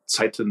otherwise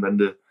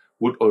Zeitenwende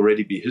would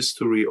already be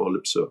history or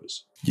lip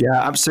service.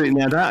 Yeah, absolutely.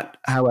 Now that,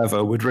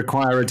 however, would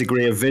require a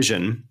degree of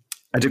vision,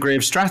 a degree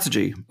of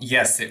strategy.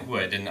 Yes, it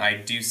would. And I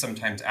do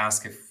sometimes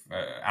ask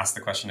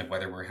the question of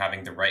whether we're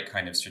having the right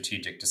kind of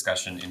strategic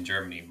discussion in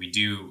Germany. We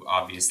do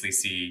obviously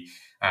see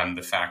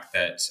the fact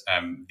that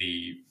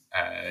the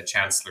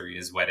chancellery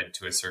is wedded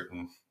to a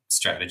certain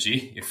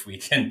strategy, if we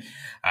can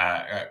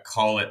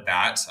call it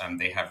that.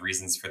 They have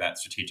reasons for that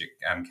strategic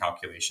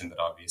calculation that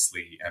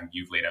obviously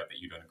you've laid out that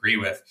you don't agree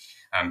with,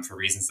 for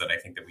reasons that I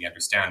think that we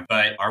understand.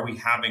 But are we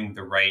having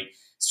the right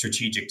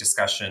strategic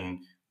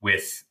discussion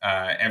with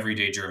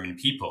everyday German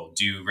people?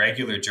 Do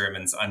regular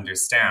Germans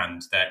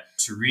understand that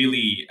to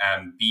really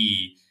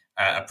be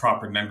a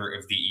proper member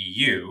of the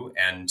EU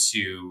and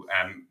to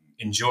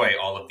enjoy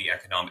all of the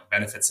economic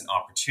benefits and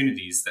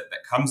opportunities that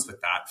comes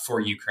with that for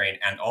Ukraine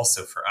and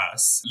also for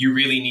us, you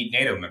really need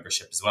NATO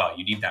membership as well.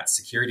 You need that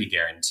security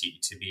guarantee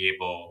to be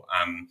able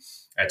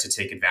to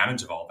take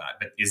advantage of all that.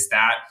 But is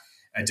that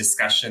a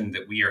discussion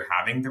that we are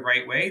having the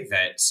right way,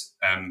 that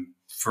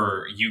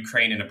for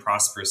Ukraine and a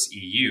prosperous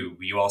EU,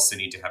 you also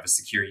need to have a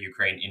secure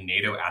Ukraine in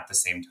NATO at the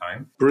same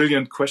time?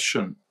 Brilliant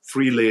question.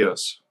 3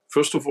 layers.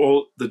 First of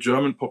all, the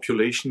German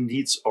population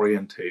needs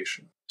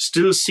orientation.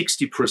 Still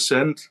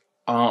 60%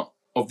 are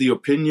of the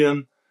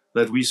opinion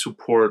that we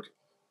support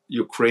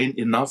Ukraine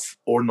enough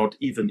or not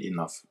even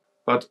enough.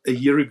 But a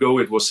year ago,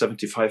 it was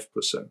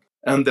 75%.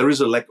 And there is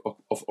a lack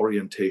of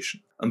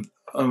orientation. And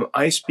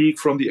I speak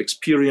from the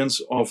experience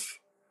of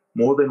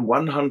more than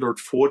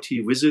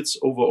 140 visits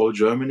over all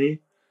Germany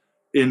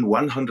in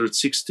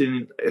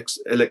 116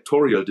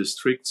 electoral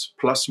districts,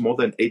 plus more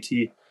than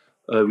 80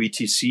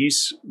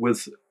 VTCs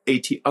with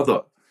 80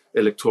 other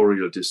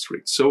electoral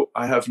districts. So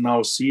I have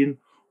now seen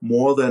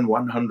more than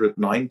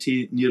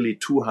 190, nearly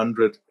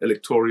 200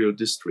 electoral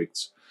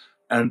districts,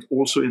 and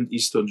also in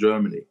Eastern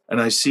Germany.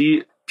 And I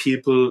see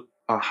people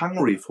are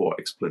hungry for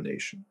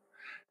explanation.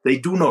 They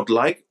do not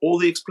like all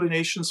the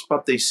explanations,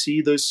 but they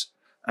see this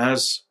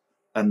as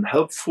an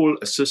helpful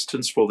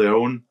assistance for their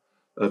own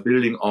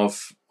building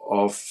of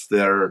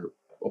their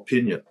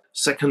opinion.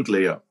 Second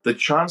layer, the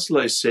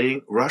Chancellor is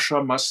saying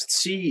Russia must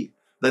see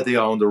that they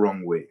are on the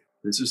wrong way.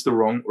 This is the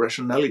wrong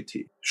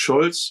rationality.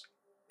 Scholz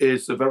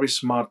is a very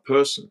smart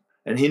person,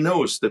 and he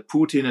knows that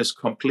Putin is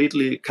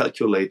completely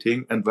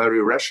calculating and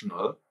very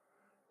rational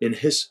in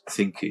his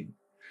thinking.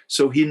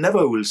 So he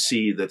never will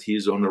see that he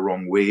is on the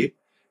wrong way,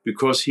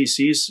 because he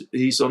sees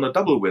he's on a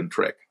double win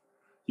track.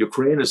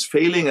 Ukraine is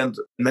failing, and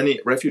many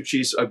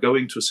refugees are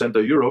going to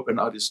Central Europe and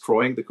are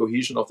destroying the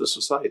cohesion of the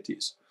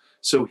societies.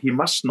 So he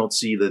must not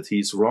see that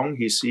he's wrong,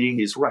 he's seeing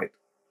he's right.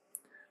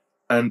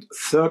 And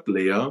third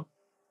layer,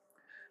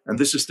 and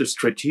this is the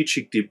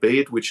strategic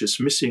debate which is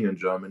missing in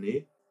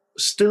Germany,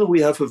 still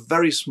we have a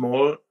very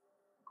small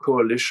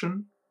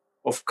coalition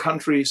of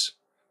countries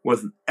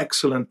with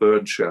excellent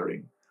burden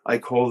sharing. I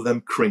call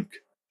them CRINC.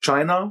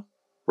 China,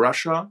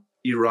 Russia,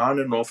 Iran,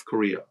 and North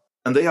Korea.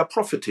 And they are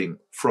profiting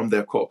from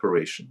their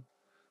cooperation.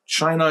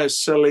 China is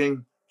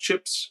selling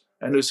chips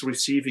and is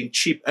receiving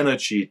cheap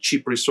energy,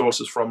 cheap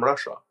resources from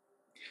Russia.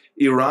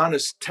 Iran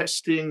is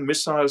testing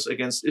missiles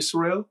against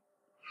Israel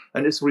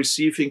and is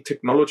receiving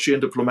technology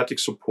and diplomatic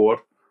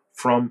support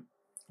from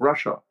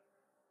Russia.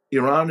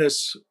 Iran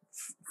is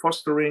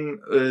fostering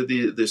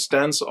the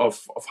stance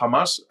of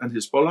Hamas and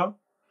Hezbollah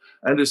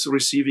and is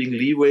receiving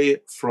leeway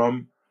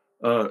from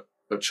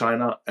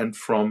China and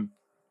from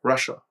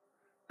Russia.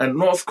 And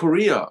North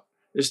Korea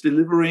is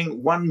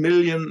delivering 1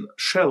 million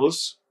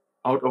shells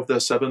out of their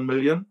 7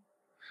 million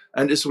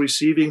and is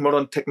receiving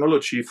modern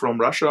technology from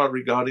Russia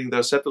regarding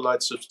their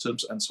satellite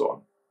systems and so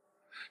on.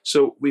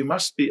 So we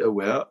must be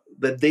aware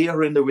that they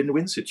are in a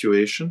win-win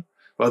situation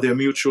by their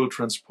mutual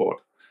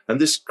transport.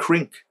 And this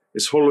CRINC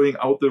is hollowing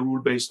out the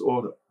rule-based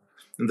order.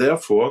 And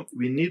therefore,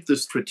 we need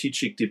this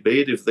strategic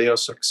debate if they are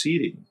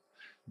succeeding.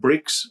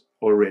 BRICS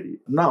already.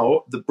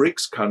 Now, the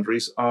BRICS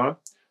countries are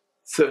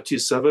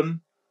 37%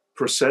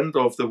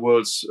 of the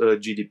world's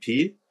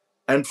GDP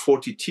and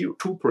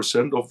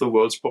 42% of the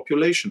world's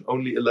population,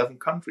 only 11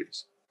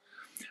 countries.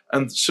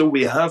 And so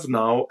we have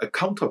now a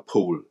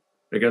counterpole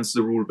against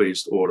the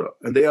rule-based order,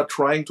 and they are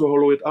trying to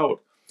hollow it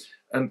out.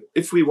 And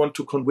if we want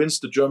to convince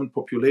the German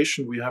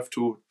population, we have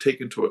to take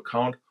into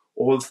account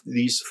all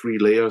these 3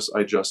 layers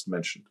I just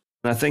mentioned.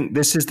 I think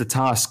this is the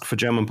task for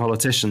German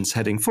politicians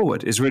heading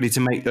forward, is really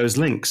to make those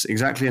links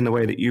exactly in the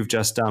way that you've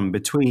just done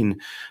between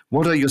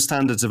what are your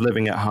standards of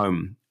living at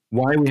home,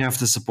 why we have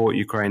to support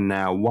Ukraine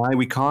now, why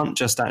we can't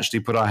just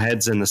actually put our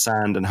heads in the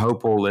sand and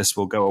hope all this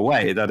will go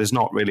away. That is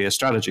not really a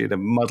strategy. The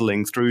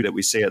muddling through that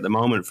we see at the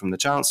moment from the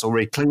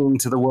Chancellery, clinging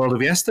to the world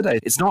of yesterday,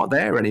 it's not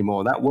there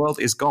anymore. That world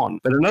is gone.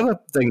 But another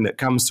thing that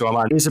comes to our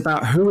mind is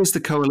about who is the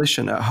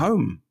coalition at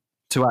home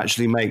to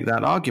actually make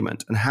that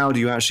argument, and how do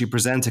you actually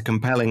present a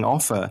compelling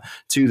offer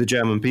to the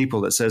German people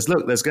that says,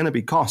 look, there's going to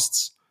be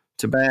costs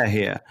to bear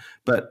here,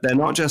 but they're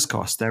not just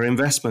costs, they're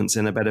investments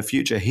in a better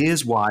future.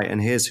 Here's why, and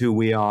here's who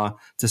we are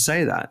to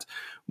say that.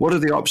 What are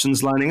the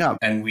options lining up?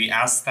 And we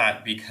ask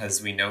that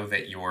because we know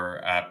that your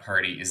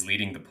party is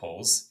leading the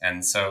polls.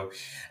 And so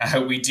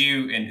we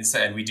do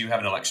have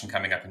an election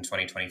coming up in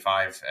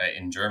 2025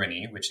 in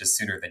Germany, which is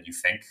sooner than you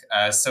think.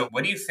 So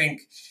what do you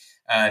think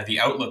the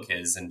outlook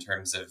is in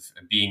terms of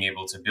being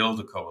able to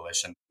build a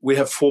coalition? We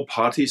have 4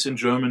 parties in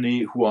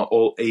Germany who are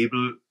all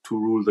able to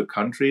rule the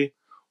country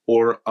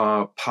or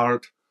are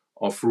part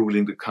of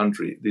ruling the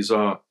country. These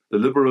are the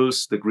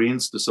Liberals, the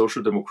Greens, the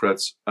Social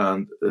Democrats,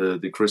 and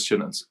the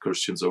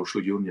Christian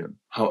Social Union.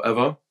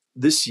 However,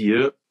 this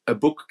year, a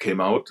book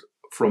came out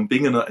from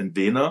Bingener and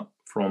Wehner,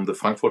 from the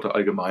Frankfurter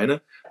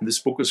Allgemeine, and this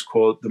book is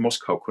called The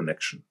Moscow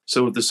Connection.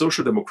 So the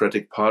Social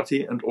Democratic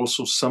Party and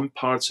also some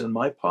parts in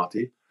my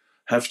party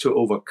have to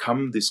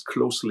overcome these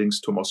close links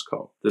to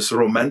Moscow. This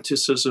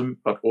romanticism,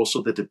 but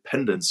also the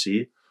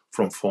dependency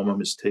from former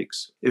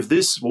mistakes. If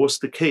this was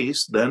the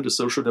case, then the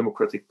Social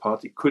Democratic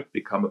Party could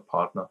become a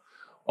partner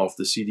of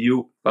the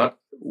CDU. But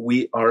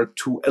we are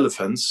two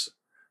elephants,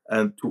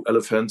 and two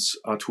elephants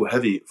are too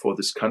heavy for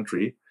this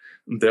country.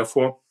 And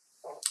therefore,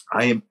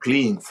 I am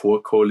pleading for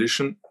a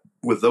coalition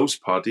with those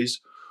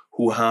parties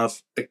who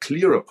have a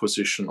clearer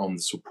position on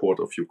the support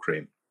of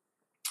Ukraine.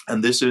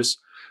 And this is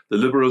the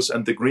Liberals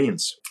and the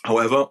Greens.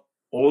 However,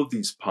 all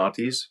these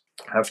parties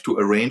have to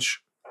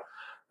arrange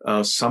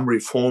some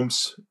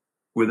reforms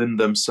within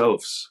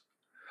themselves.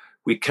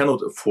 We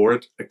cannot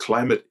afford a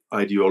climate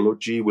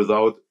ideology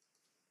without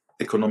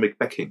economic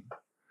backing.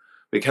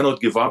 We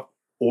cannot give up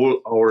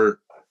all our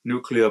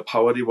nuclear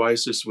power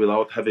devices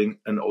without having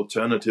an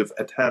alternative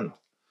at hand.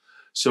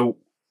 So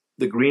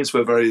the Greens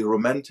were very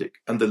romantic,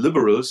 and the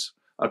Liberals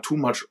are too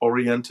much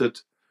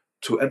oriented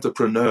to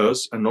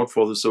entrepreneurs and not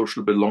for the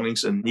social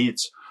belongings and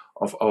needs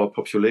of our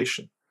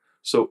population.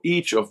 So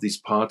each of these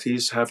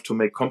parties have to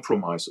make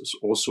compromises,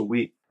 also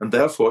we. And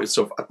therefore, it's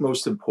of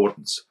utmost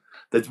importance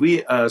that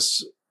we,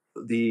 as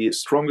the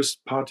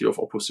strongest party of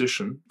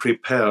opposition,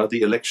 prepare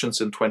the elections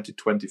in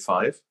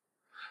 2025.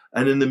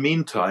 And in the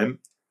meantime,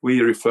 we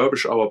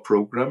refurbish our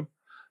program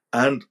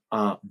and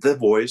are the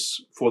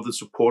voice for the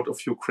support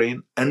of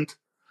Ukraine, and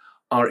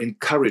are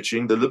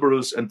encouraging the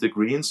Liberals and the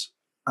Greens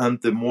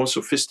and the more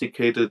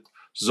sophisticated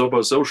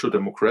Social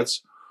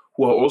Democrats,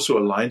 who are also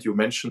aligned. You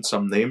mentioned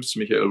some names,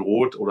 Michael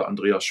Roth or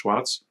Andreas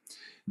Schwarz.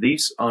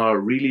 These are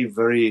really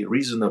very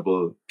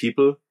reasonable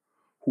people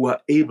who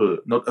are able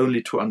not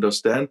only to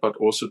understand, but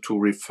also to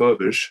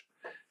refurbish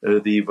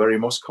the very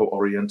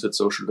Moscow-oriented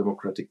Social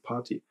Democratic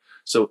Party.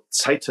 So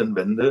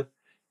Zeitenwende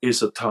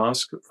is a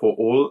task for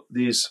all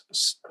these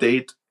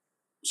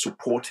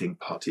state-supporting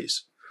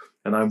parties.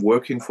 And I'm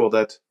working for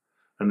that.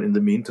 And in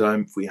the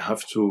meantime, we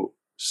have to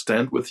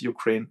stand with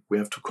Ukraine. We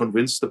have to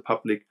convince the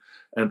public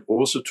and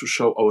also to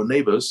show our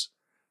neighbors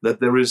that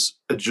there is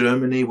a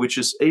Germany which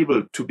is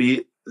able to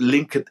be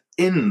linked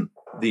in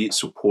the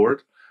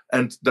support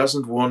and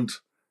doesn't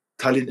want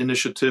Tallinn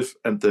Initiative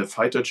and the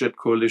fighter jet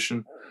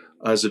coalition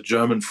as a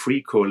German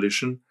free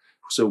coalition.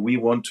 So we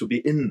want to be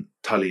in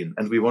Tallinn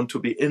and we want to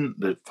be in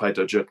the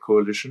fighter jet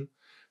coalition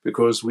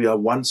because we are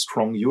one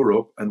strong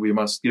Europe, and we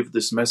must give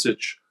this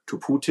message to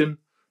Putin,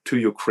 to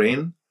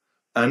Ukraine,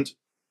 and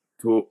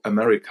to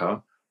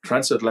America,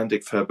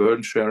 transatlantic fair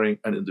burden sharing,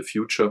 and in the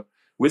future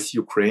with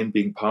Ukraine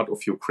being part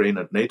of Ukraine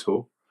and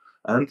NATO.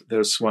 And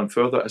there's one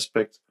further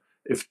aspect.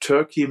 If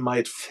Turkey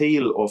might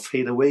fail or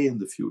fade away in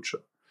the future,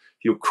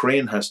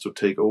 Ukraine has to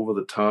take over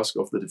the task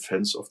of the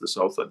defense of the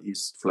south and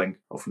east flank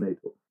of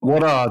NATO.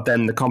 What are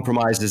then the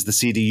compromises the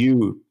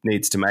CDU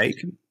needs to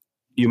make?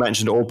 You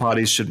mentioned all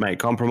parties should make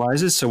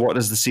compromises. So what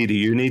does the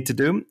CDU need to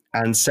do?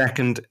 And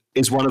second,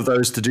 is one of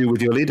those to do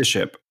with your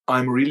leadership?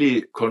 I'm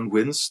really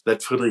convinced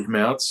that Friedrich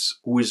Merz,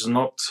 who is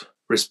not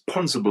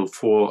responsible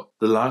for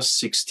the last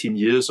 16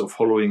 years of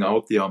hollowing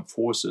out the armed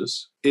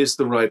forces, is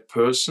the right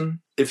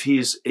person if he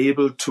is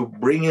able to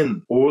bring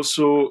in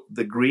also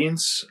the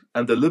Greens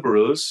and the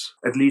Liberals,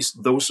 at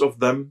least those of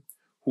them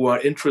who are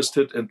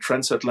interested in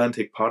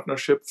transatlantic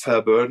partnership,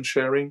 fair burden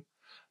sharing,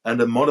 and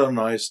a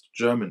modernized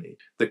Germany.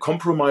 The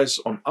compromise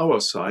on our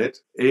side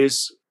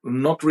is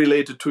not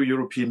related to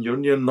European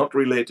Union, not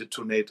related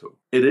to NATO.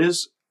 It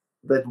is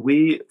that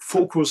we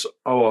focus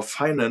our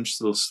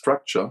financial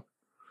structure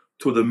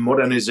to the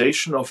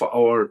modernization of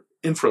our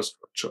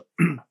infrastructure,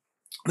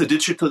 the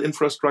digital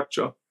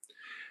infrastructure,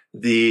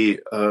 the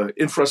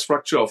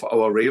infrastructure of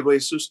our railway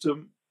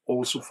system,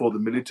 also for the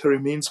military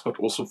means, but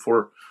also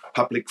for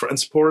public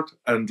transport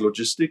and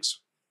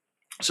logistics.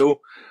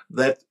 So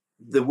that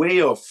the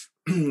way of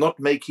not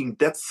making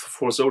depth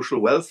for social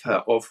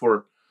welfare or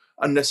for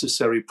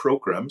unnecessary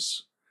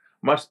programs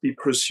must be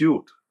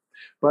pursued.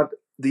 But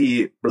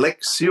the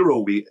black zero,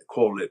 we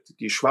call it,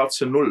 die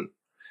schwarze Null,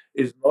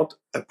 is not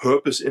a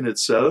purpose in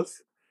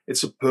itself.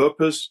 It's a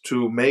purpose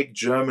to make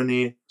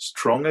Germany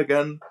strong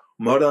again,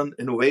 modern,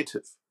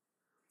 innovative.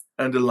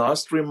 And the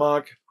last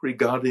remark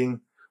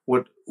regarding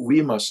what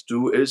we must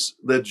do is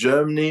that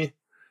Germany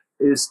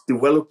is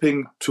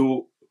developing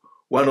to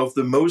one of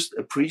the most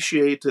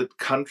appreciated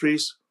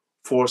countries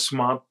for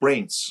smart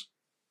brains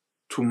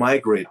to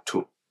migrate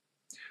to.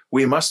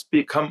 We must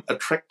become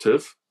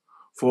attractive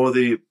for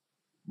the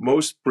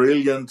most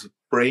brilliant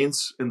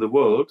brains in the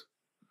world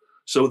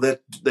so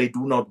that they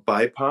do not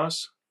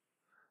bypass,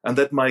 and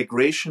that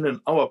migration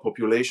in our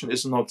population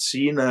is not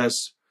seen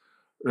as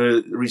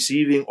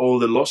receiving all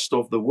the lost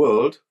of the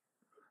world,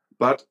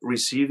 but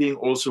receiving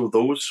also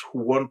those who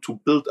want to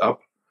build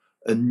up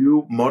a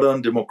new,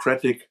 modern,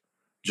 democratic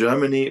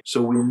Germany.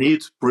 So we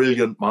need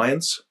brilliant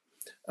minds,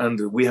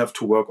 and we have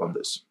to work on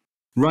this.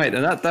 Right,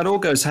 and that all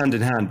goes hand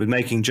in hand with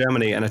making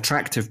Germany an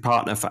attractive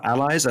partner for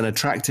allies, an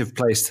attractive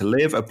place to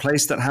live, a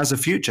place that has a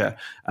future.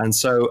 And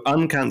so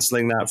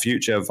uncancelling that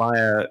future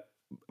via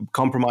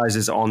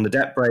compromises on the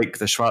debt brake,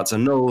 the Schwarze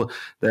Null,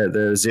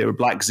 the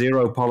black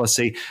zero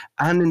policy,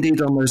 and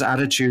indeed on those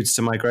attitudes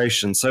to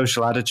migration,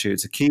 social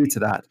attitudes are key to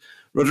that.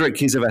 Roderick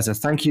Kiesewetter,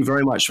 thank you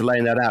very much for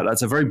laying that out.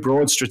 That's a very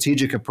broad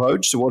strategic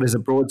approach to what is a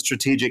broad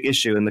strategic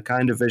issue and the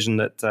kind of vision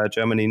that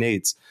Germany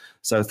needs.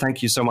 So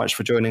thank you so much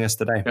for joining us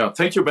today. Yeah,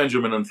 thank you,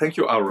 Benjamin, and thank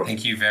you, Aaron.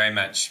 Thank you very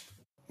much.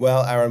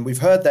 Well, Aaron, we've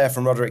heard there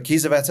from Roderick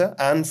Kiesewetter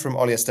and from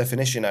Olja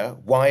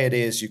Stefanishyna why it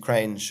is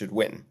Ukraine should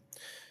win.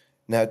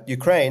 Now,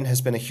 Ukraine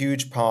has been a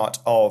huge part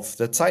of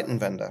the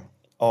Zeitenwende,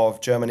 of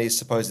Germany's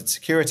supposed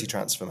security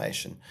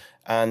transformation.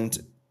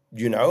 And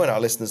you know, and our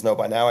listeners know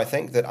by now, I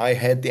think, that I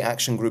head the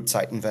action group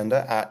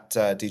Zeitenwende at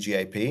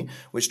DGAP,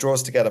 which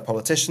draws together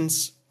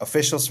politicians,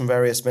 officials from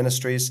various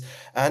ministries,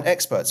 and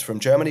experts from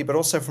Germany, but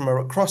also from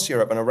across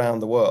Europe and around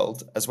the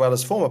world, as well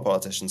as former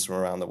politicians from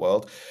around the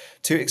world,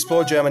 to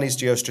explore Germany's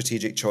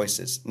geostrategic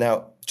choices.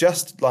 Now,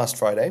 just last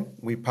Friday,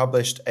 we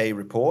published a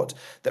report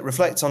that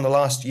reflects on the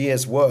last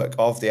year's work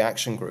of the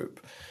action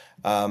group,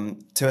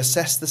 to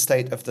assess the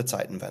state of the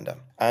Zeitenwende.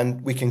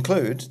 And we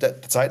conclude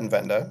that the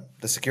Zeitenwende,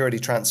 the security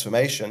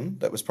transformation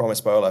that was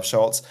promised by Olaf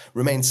Scholz,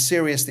 remains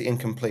seriously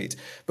incomplete.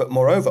 But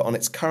moreover, on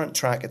its current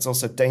track, it's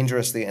also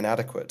dangerously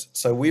inadequate.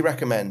 So we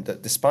recommend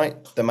that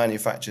despite the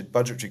manufactured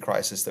budgetary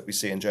crisis that we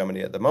see in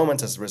Germany at the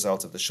moment as a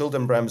result of the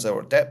Schuldenbremse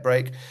or debt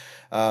brake,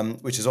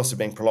 which is also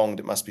being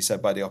prolonged, it must be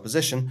said, by the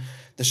opposition,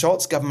 the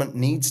Scholz government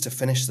needs to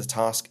finish the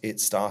task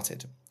it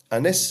started.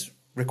 And this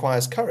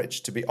requires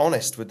courage to be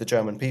honest with the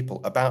German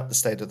people about the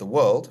state of the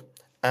world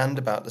and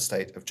about the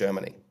state of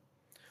Germany.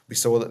 We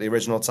saw that the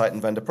original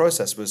Zeitenwende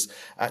process was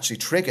actually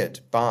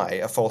triggered by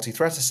a faulty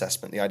threat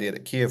assessment, the idea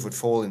that Kiev would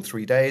fall in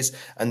 3 days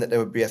and that there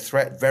would be a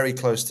threat very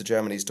close to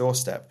Germany's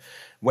doorstep.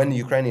 When the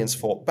Ukrainians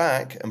fought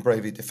back and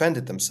bravely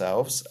defended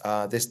themselves,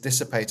 this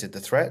dissipated the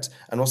threat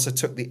and also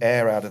took the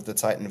air out of the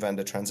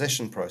Zeitenwende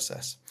transition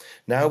process.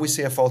 Now we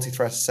see a faulty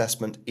threat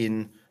assessment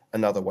in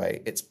another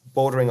way. It's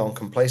bordering on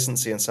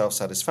complacency and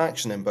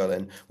self-satisfaction in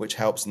Berlin, which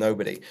helps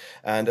nobody.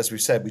 And as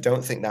we've said, we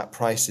don't think that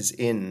prices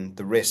in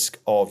the risk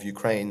of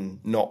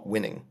Ukraine not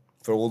winning,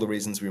 for all the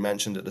reasons we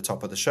mentioned at the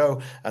top of the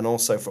show, and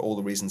also for all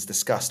the reasons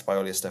discussed by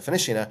Olja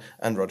Stefanishyna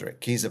and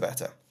Roderick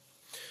Kiesewetter.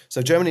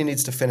 So Germany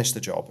needs to finish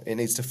the job. It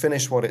needs to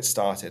finish what it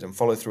started and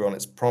follow through on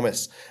its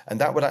promise. And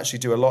that would actually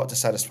do a lot to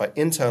satisfy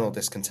internal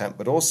discontent,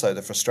 but also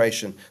the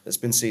frustration that's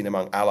been seen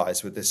among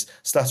allies with this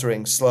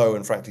stuttering, slow,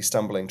 and frankly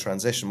stumbling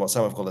transition, what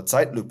some have called a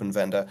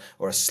Zeitlupenwende,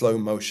 or a slow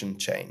motion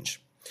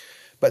change.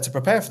 But to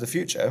prepare for the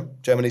future,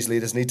 Germany's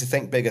leaders need to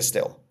think bigger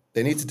still.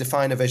 They need to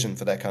define a vision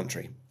for their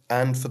country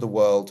and for the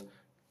world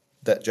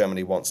that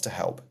Germany wants to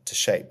help to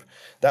shape.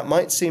 That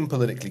might seem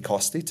politically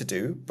costly to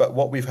do, but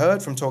what we've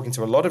heard from talking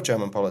to a lot of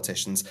German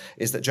politicians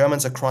is that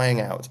Germans are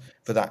crying out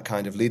for that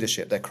kind of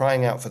leadership. They're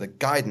crying out for the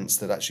guidance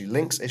that actually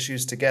links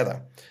issues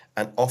together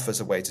and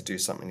offers a way to do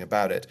something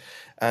about it.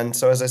 And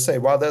so, as I say,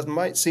 while that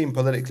might seem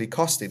politically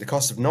costly, the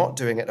cost of not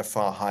doing it are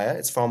far higher.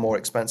 It's far more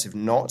expensive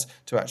not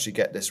to actually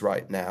get this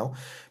right now.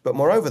 But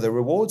moreover, the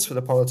rewards for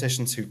the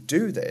politicians who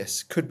do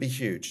this could be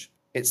huge.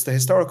 It's the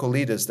historical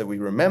leaders that we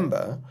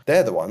remember,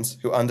 they're the ones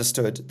who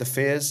understood the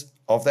fears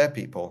of their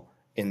people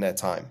in their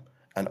time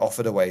and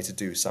offered a way to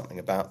do something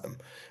about them.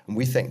 And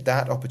we think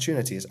that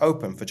opportunity is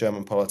open for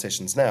German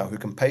politicians now who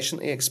can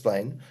patiently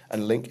explain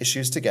and link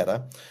issues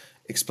together,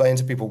 explain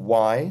to people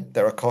why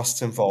there are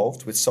costs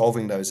involved with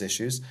solving those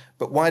issues,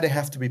 but why they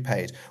have to be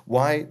paid,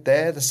 why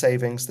they're the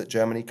savings that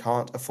Germany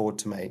can't afford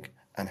to make,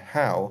 and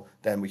how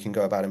then we can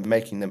go about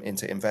making them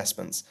into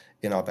investments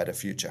in our better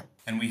future.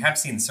 And we have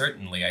seen,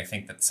 certainly, I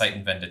think that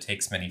Zeitenwende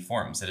takes many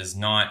forms. It is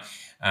not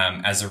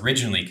as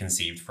originally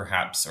conceived,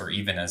 perhaps, or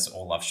even as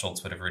Olaf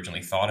Scholz would have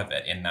originally thought of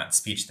it in that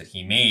speech that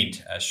he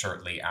made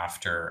shortly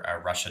after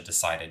Russia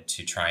decided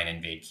to try and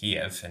invade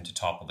Kiev and to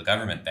topple the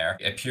government there,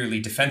 a purely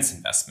defense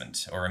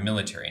investment or a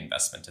military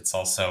investment. It's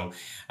also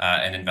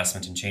an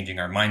investment in changing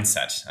our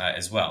mindset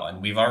as well.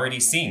 And we've already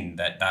seen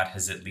that that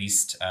has at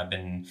least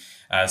been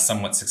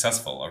somewhat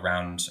successful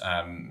around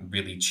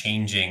really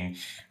changing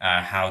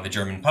how the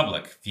German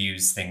public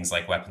views things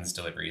like weapons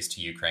deliveries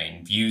to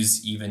Ukraine,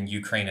 views even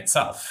Ukraine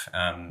itself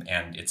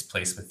and its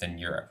place within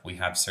Europe. We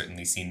have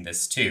certainly seen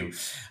this too.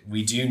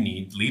 We do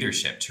need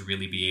leadership to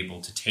really be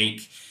able to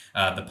take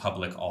the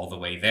public all the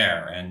way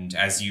there. And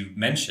as you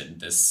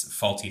mentioned, this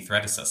faulty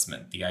threat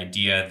assessment, the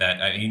idea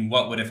that, I mean,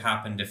 what would have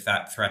happened if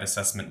that threat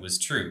assessment was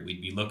true?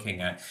 We'd be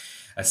looking at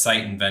a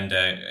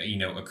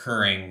Zeitenwende,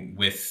 occurring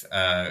with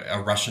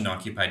a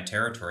Russian-occupied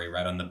territory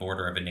right on the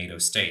border of a NATO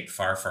state,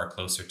 far, far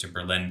closer to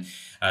Berlin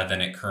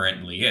than it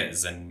currently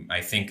is. And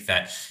I think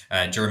that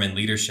German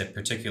leadership,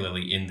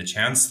 particularly in the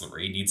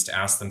Chancellery, needs to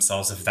ask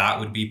themselves if that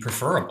would be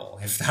preferable,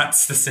 if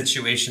that's the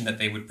situation that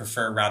they would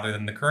prefer rather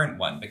than the current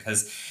one.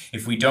 Because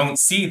if we don't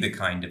see the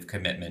kind of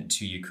commitment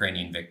to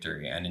Ukrainian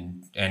victory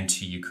and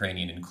to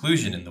Ukrainian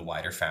inclusion in the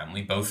wider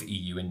family, both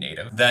EU and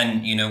NATO,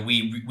 then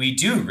we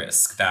do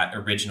risk that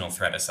original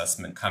threat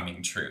assessment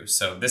coming true.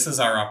 So this is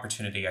our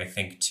opportunity, I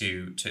think,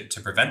 to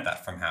prevent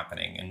that from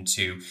happening and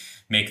to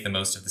make the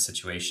most of the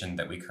situation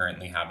that we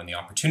currently have and the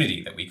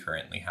opportunity that we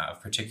currently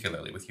have,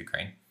 particularly with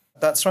Ukraine.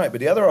 That's right. But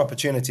the other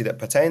opportunity that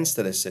pertains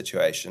to this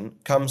situation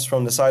comes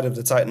from the side of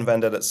the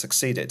Zeitenwende that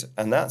succeeded.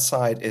 And that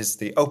side is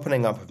the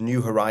opening up of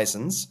new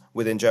horizons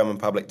within German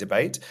public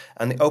debate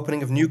and the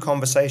opening of new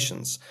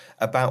conversations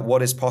about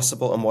what is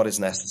possible and what is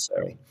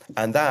necessary.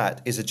 And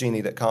that is a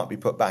genie that can't be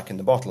put back in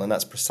the bottle. And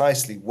that's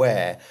precisely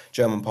where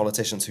German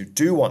politicians who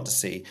do want to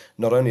see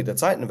not only the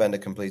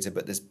Zeitenwende completed,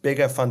 but this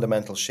bigger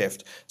fundamental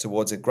shift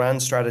towards a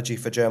grand strategy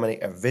for Germany,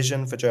 a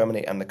vision for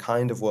Germany, and the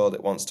kind of world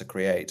it wants to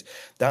create.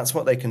 That's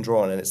what they can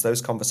draw on. And it's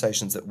those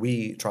conversations that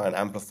we try and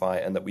amplify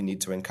and that we need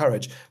to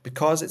encourage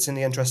because it's in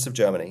the interests of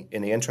Germany,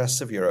 in the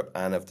interests of Europe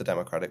and of the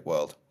democratic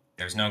world.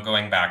 There's no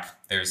going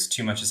back. There's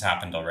too much has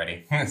happened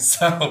already. And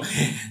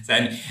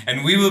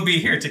we will be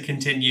here to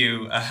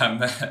continue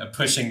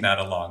pushing that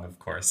along, of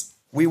course.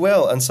 We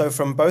will. And so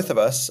from both of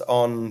us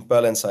on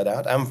Berlin Side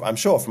Out, and I'm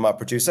sure from our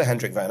producer,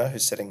 Hendrik Werner,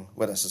 who's sitting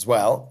with us as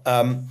well,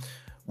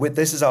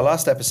 this is our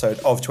last episode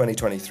of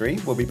 2023.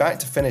 We'll be back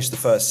to finish the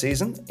first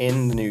season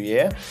in the new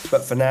year.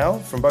 But for now,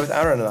 from both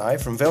Aaron and I,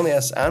 from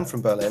Vilnius and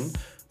from Berlin,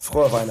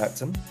 Frohe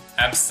Weihnachten.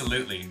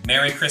 Absolutely.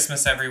 Merry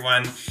Christmas,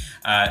 everyone.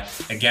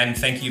 Again,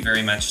 thank you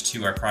very much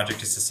to our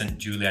project assistant,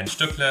 Julian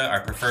Stuckle,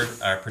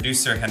 our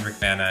producer,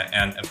 Hendrik Werner,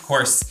 and of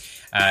course,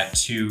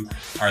 to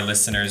our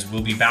listeners.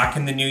 We'll be back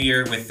in the new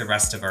year with the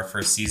rest of our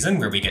first season,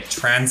 where we get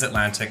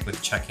transatlantic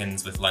with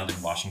check-ins with London,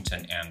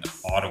 Washington, and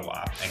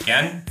Ottawa.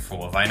 Again,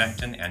 frohe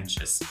Weihnachten and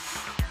tschüss.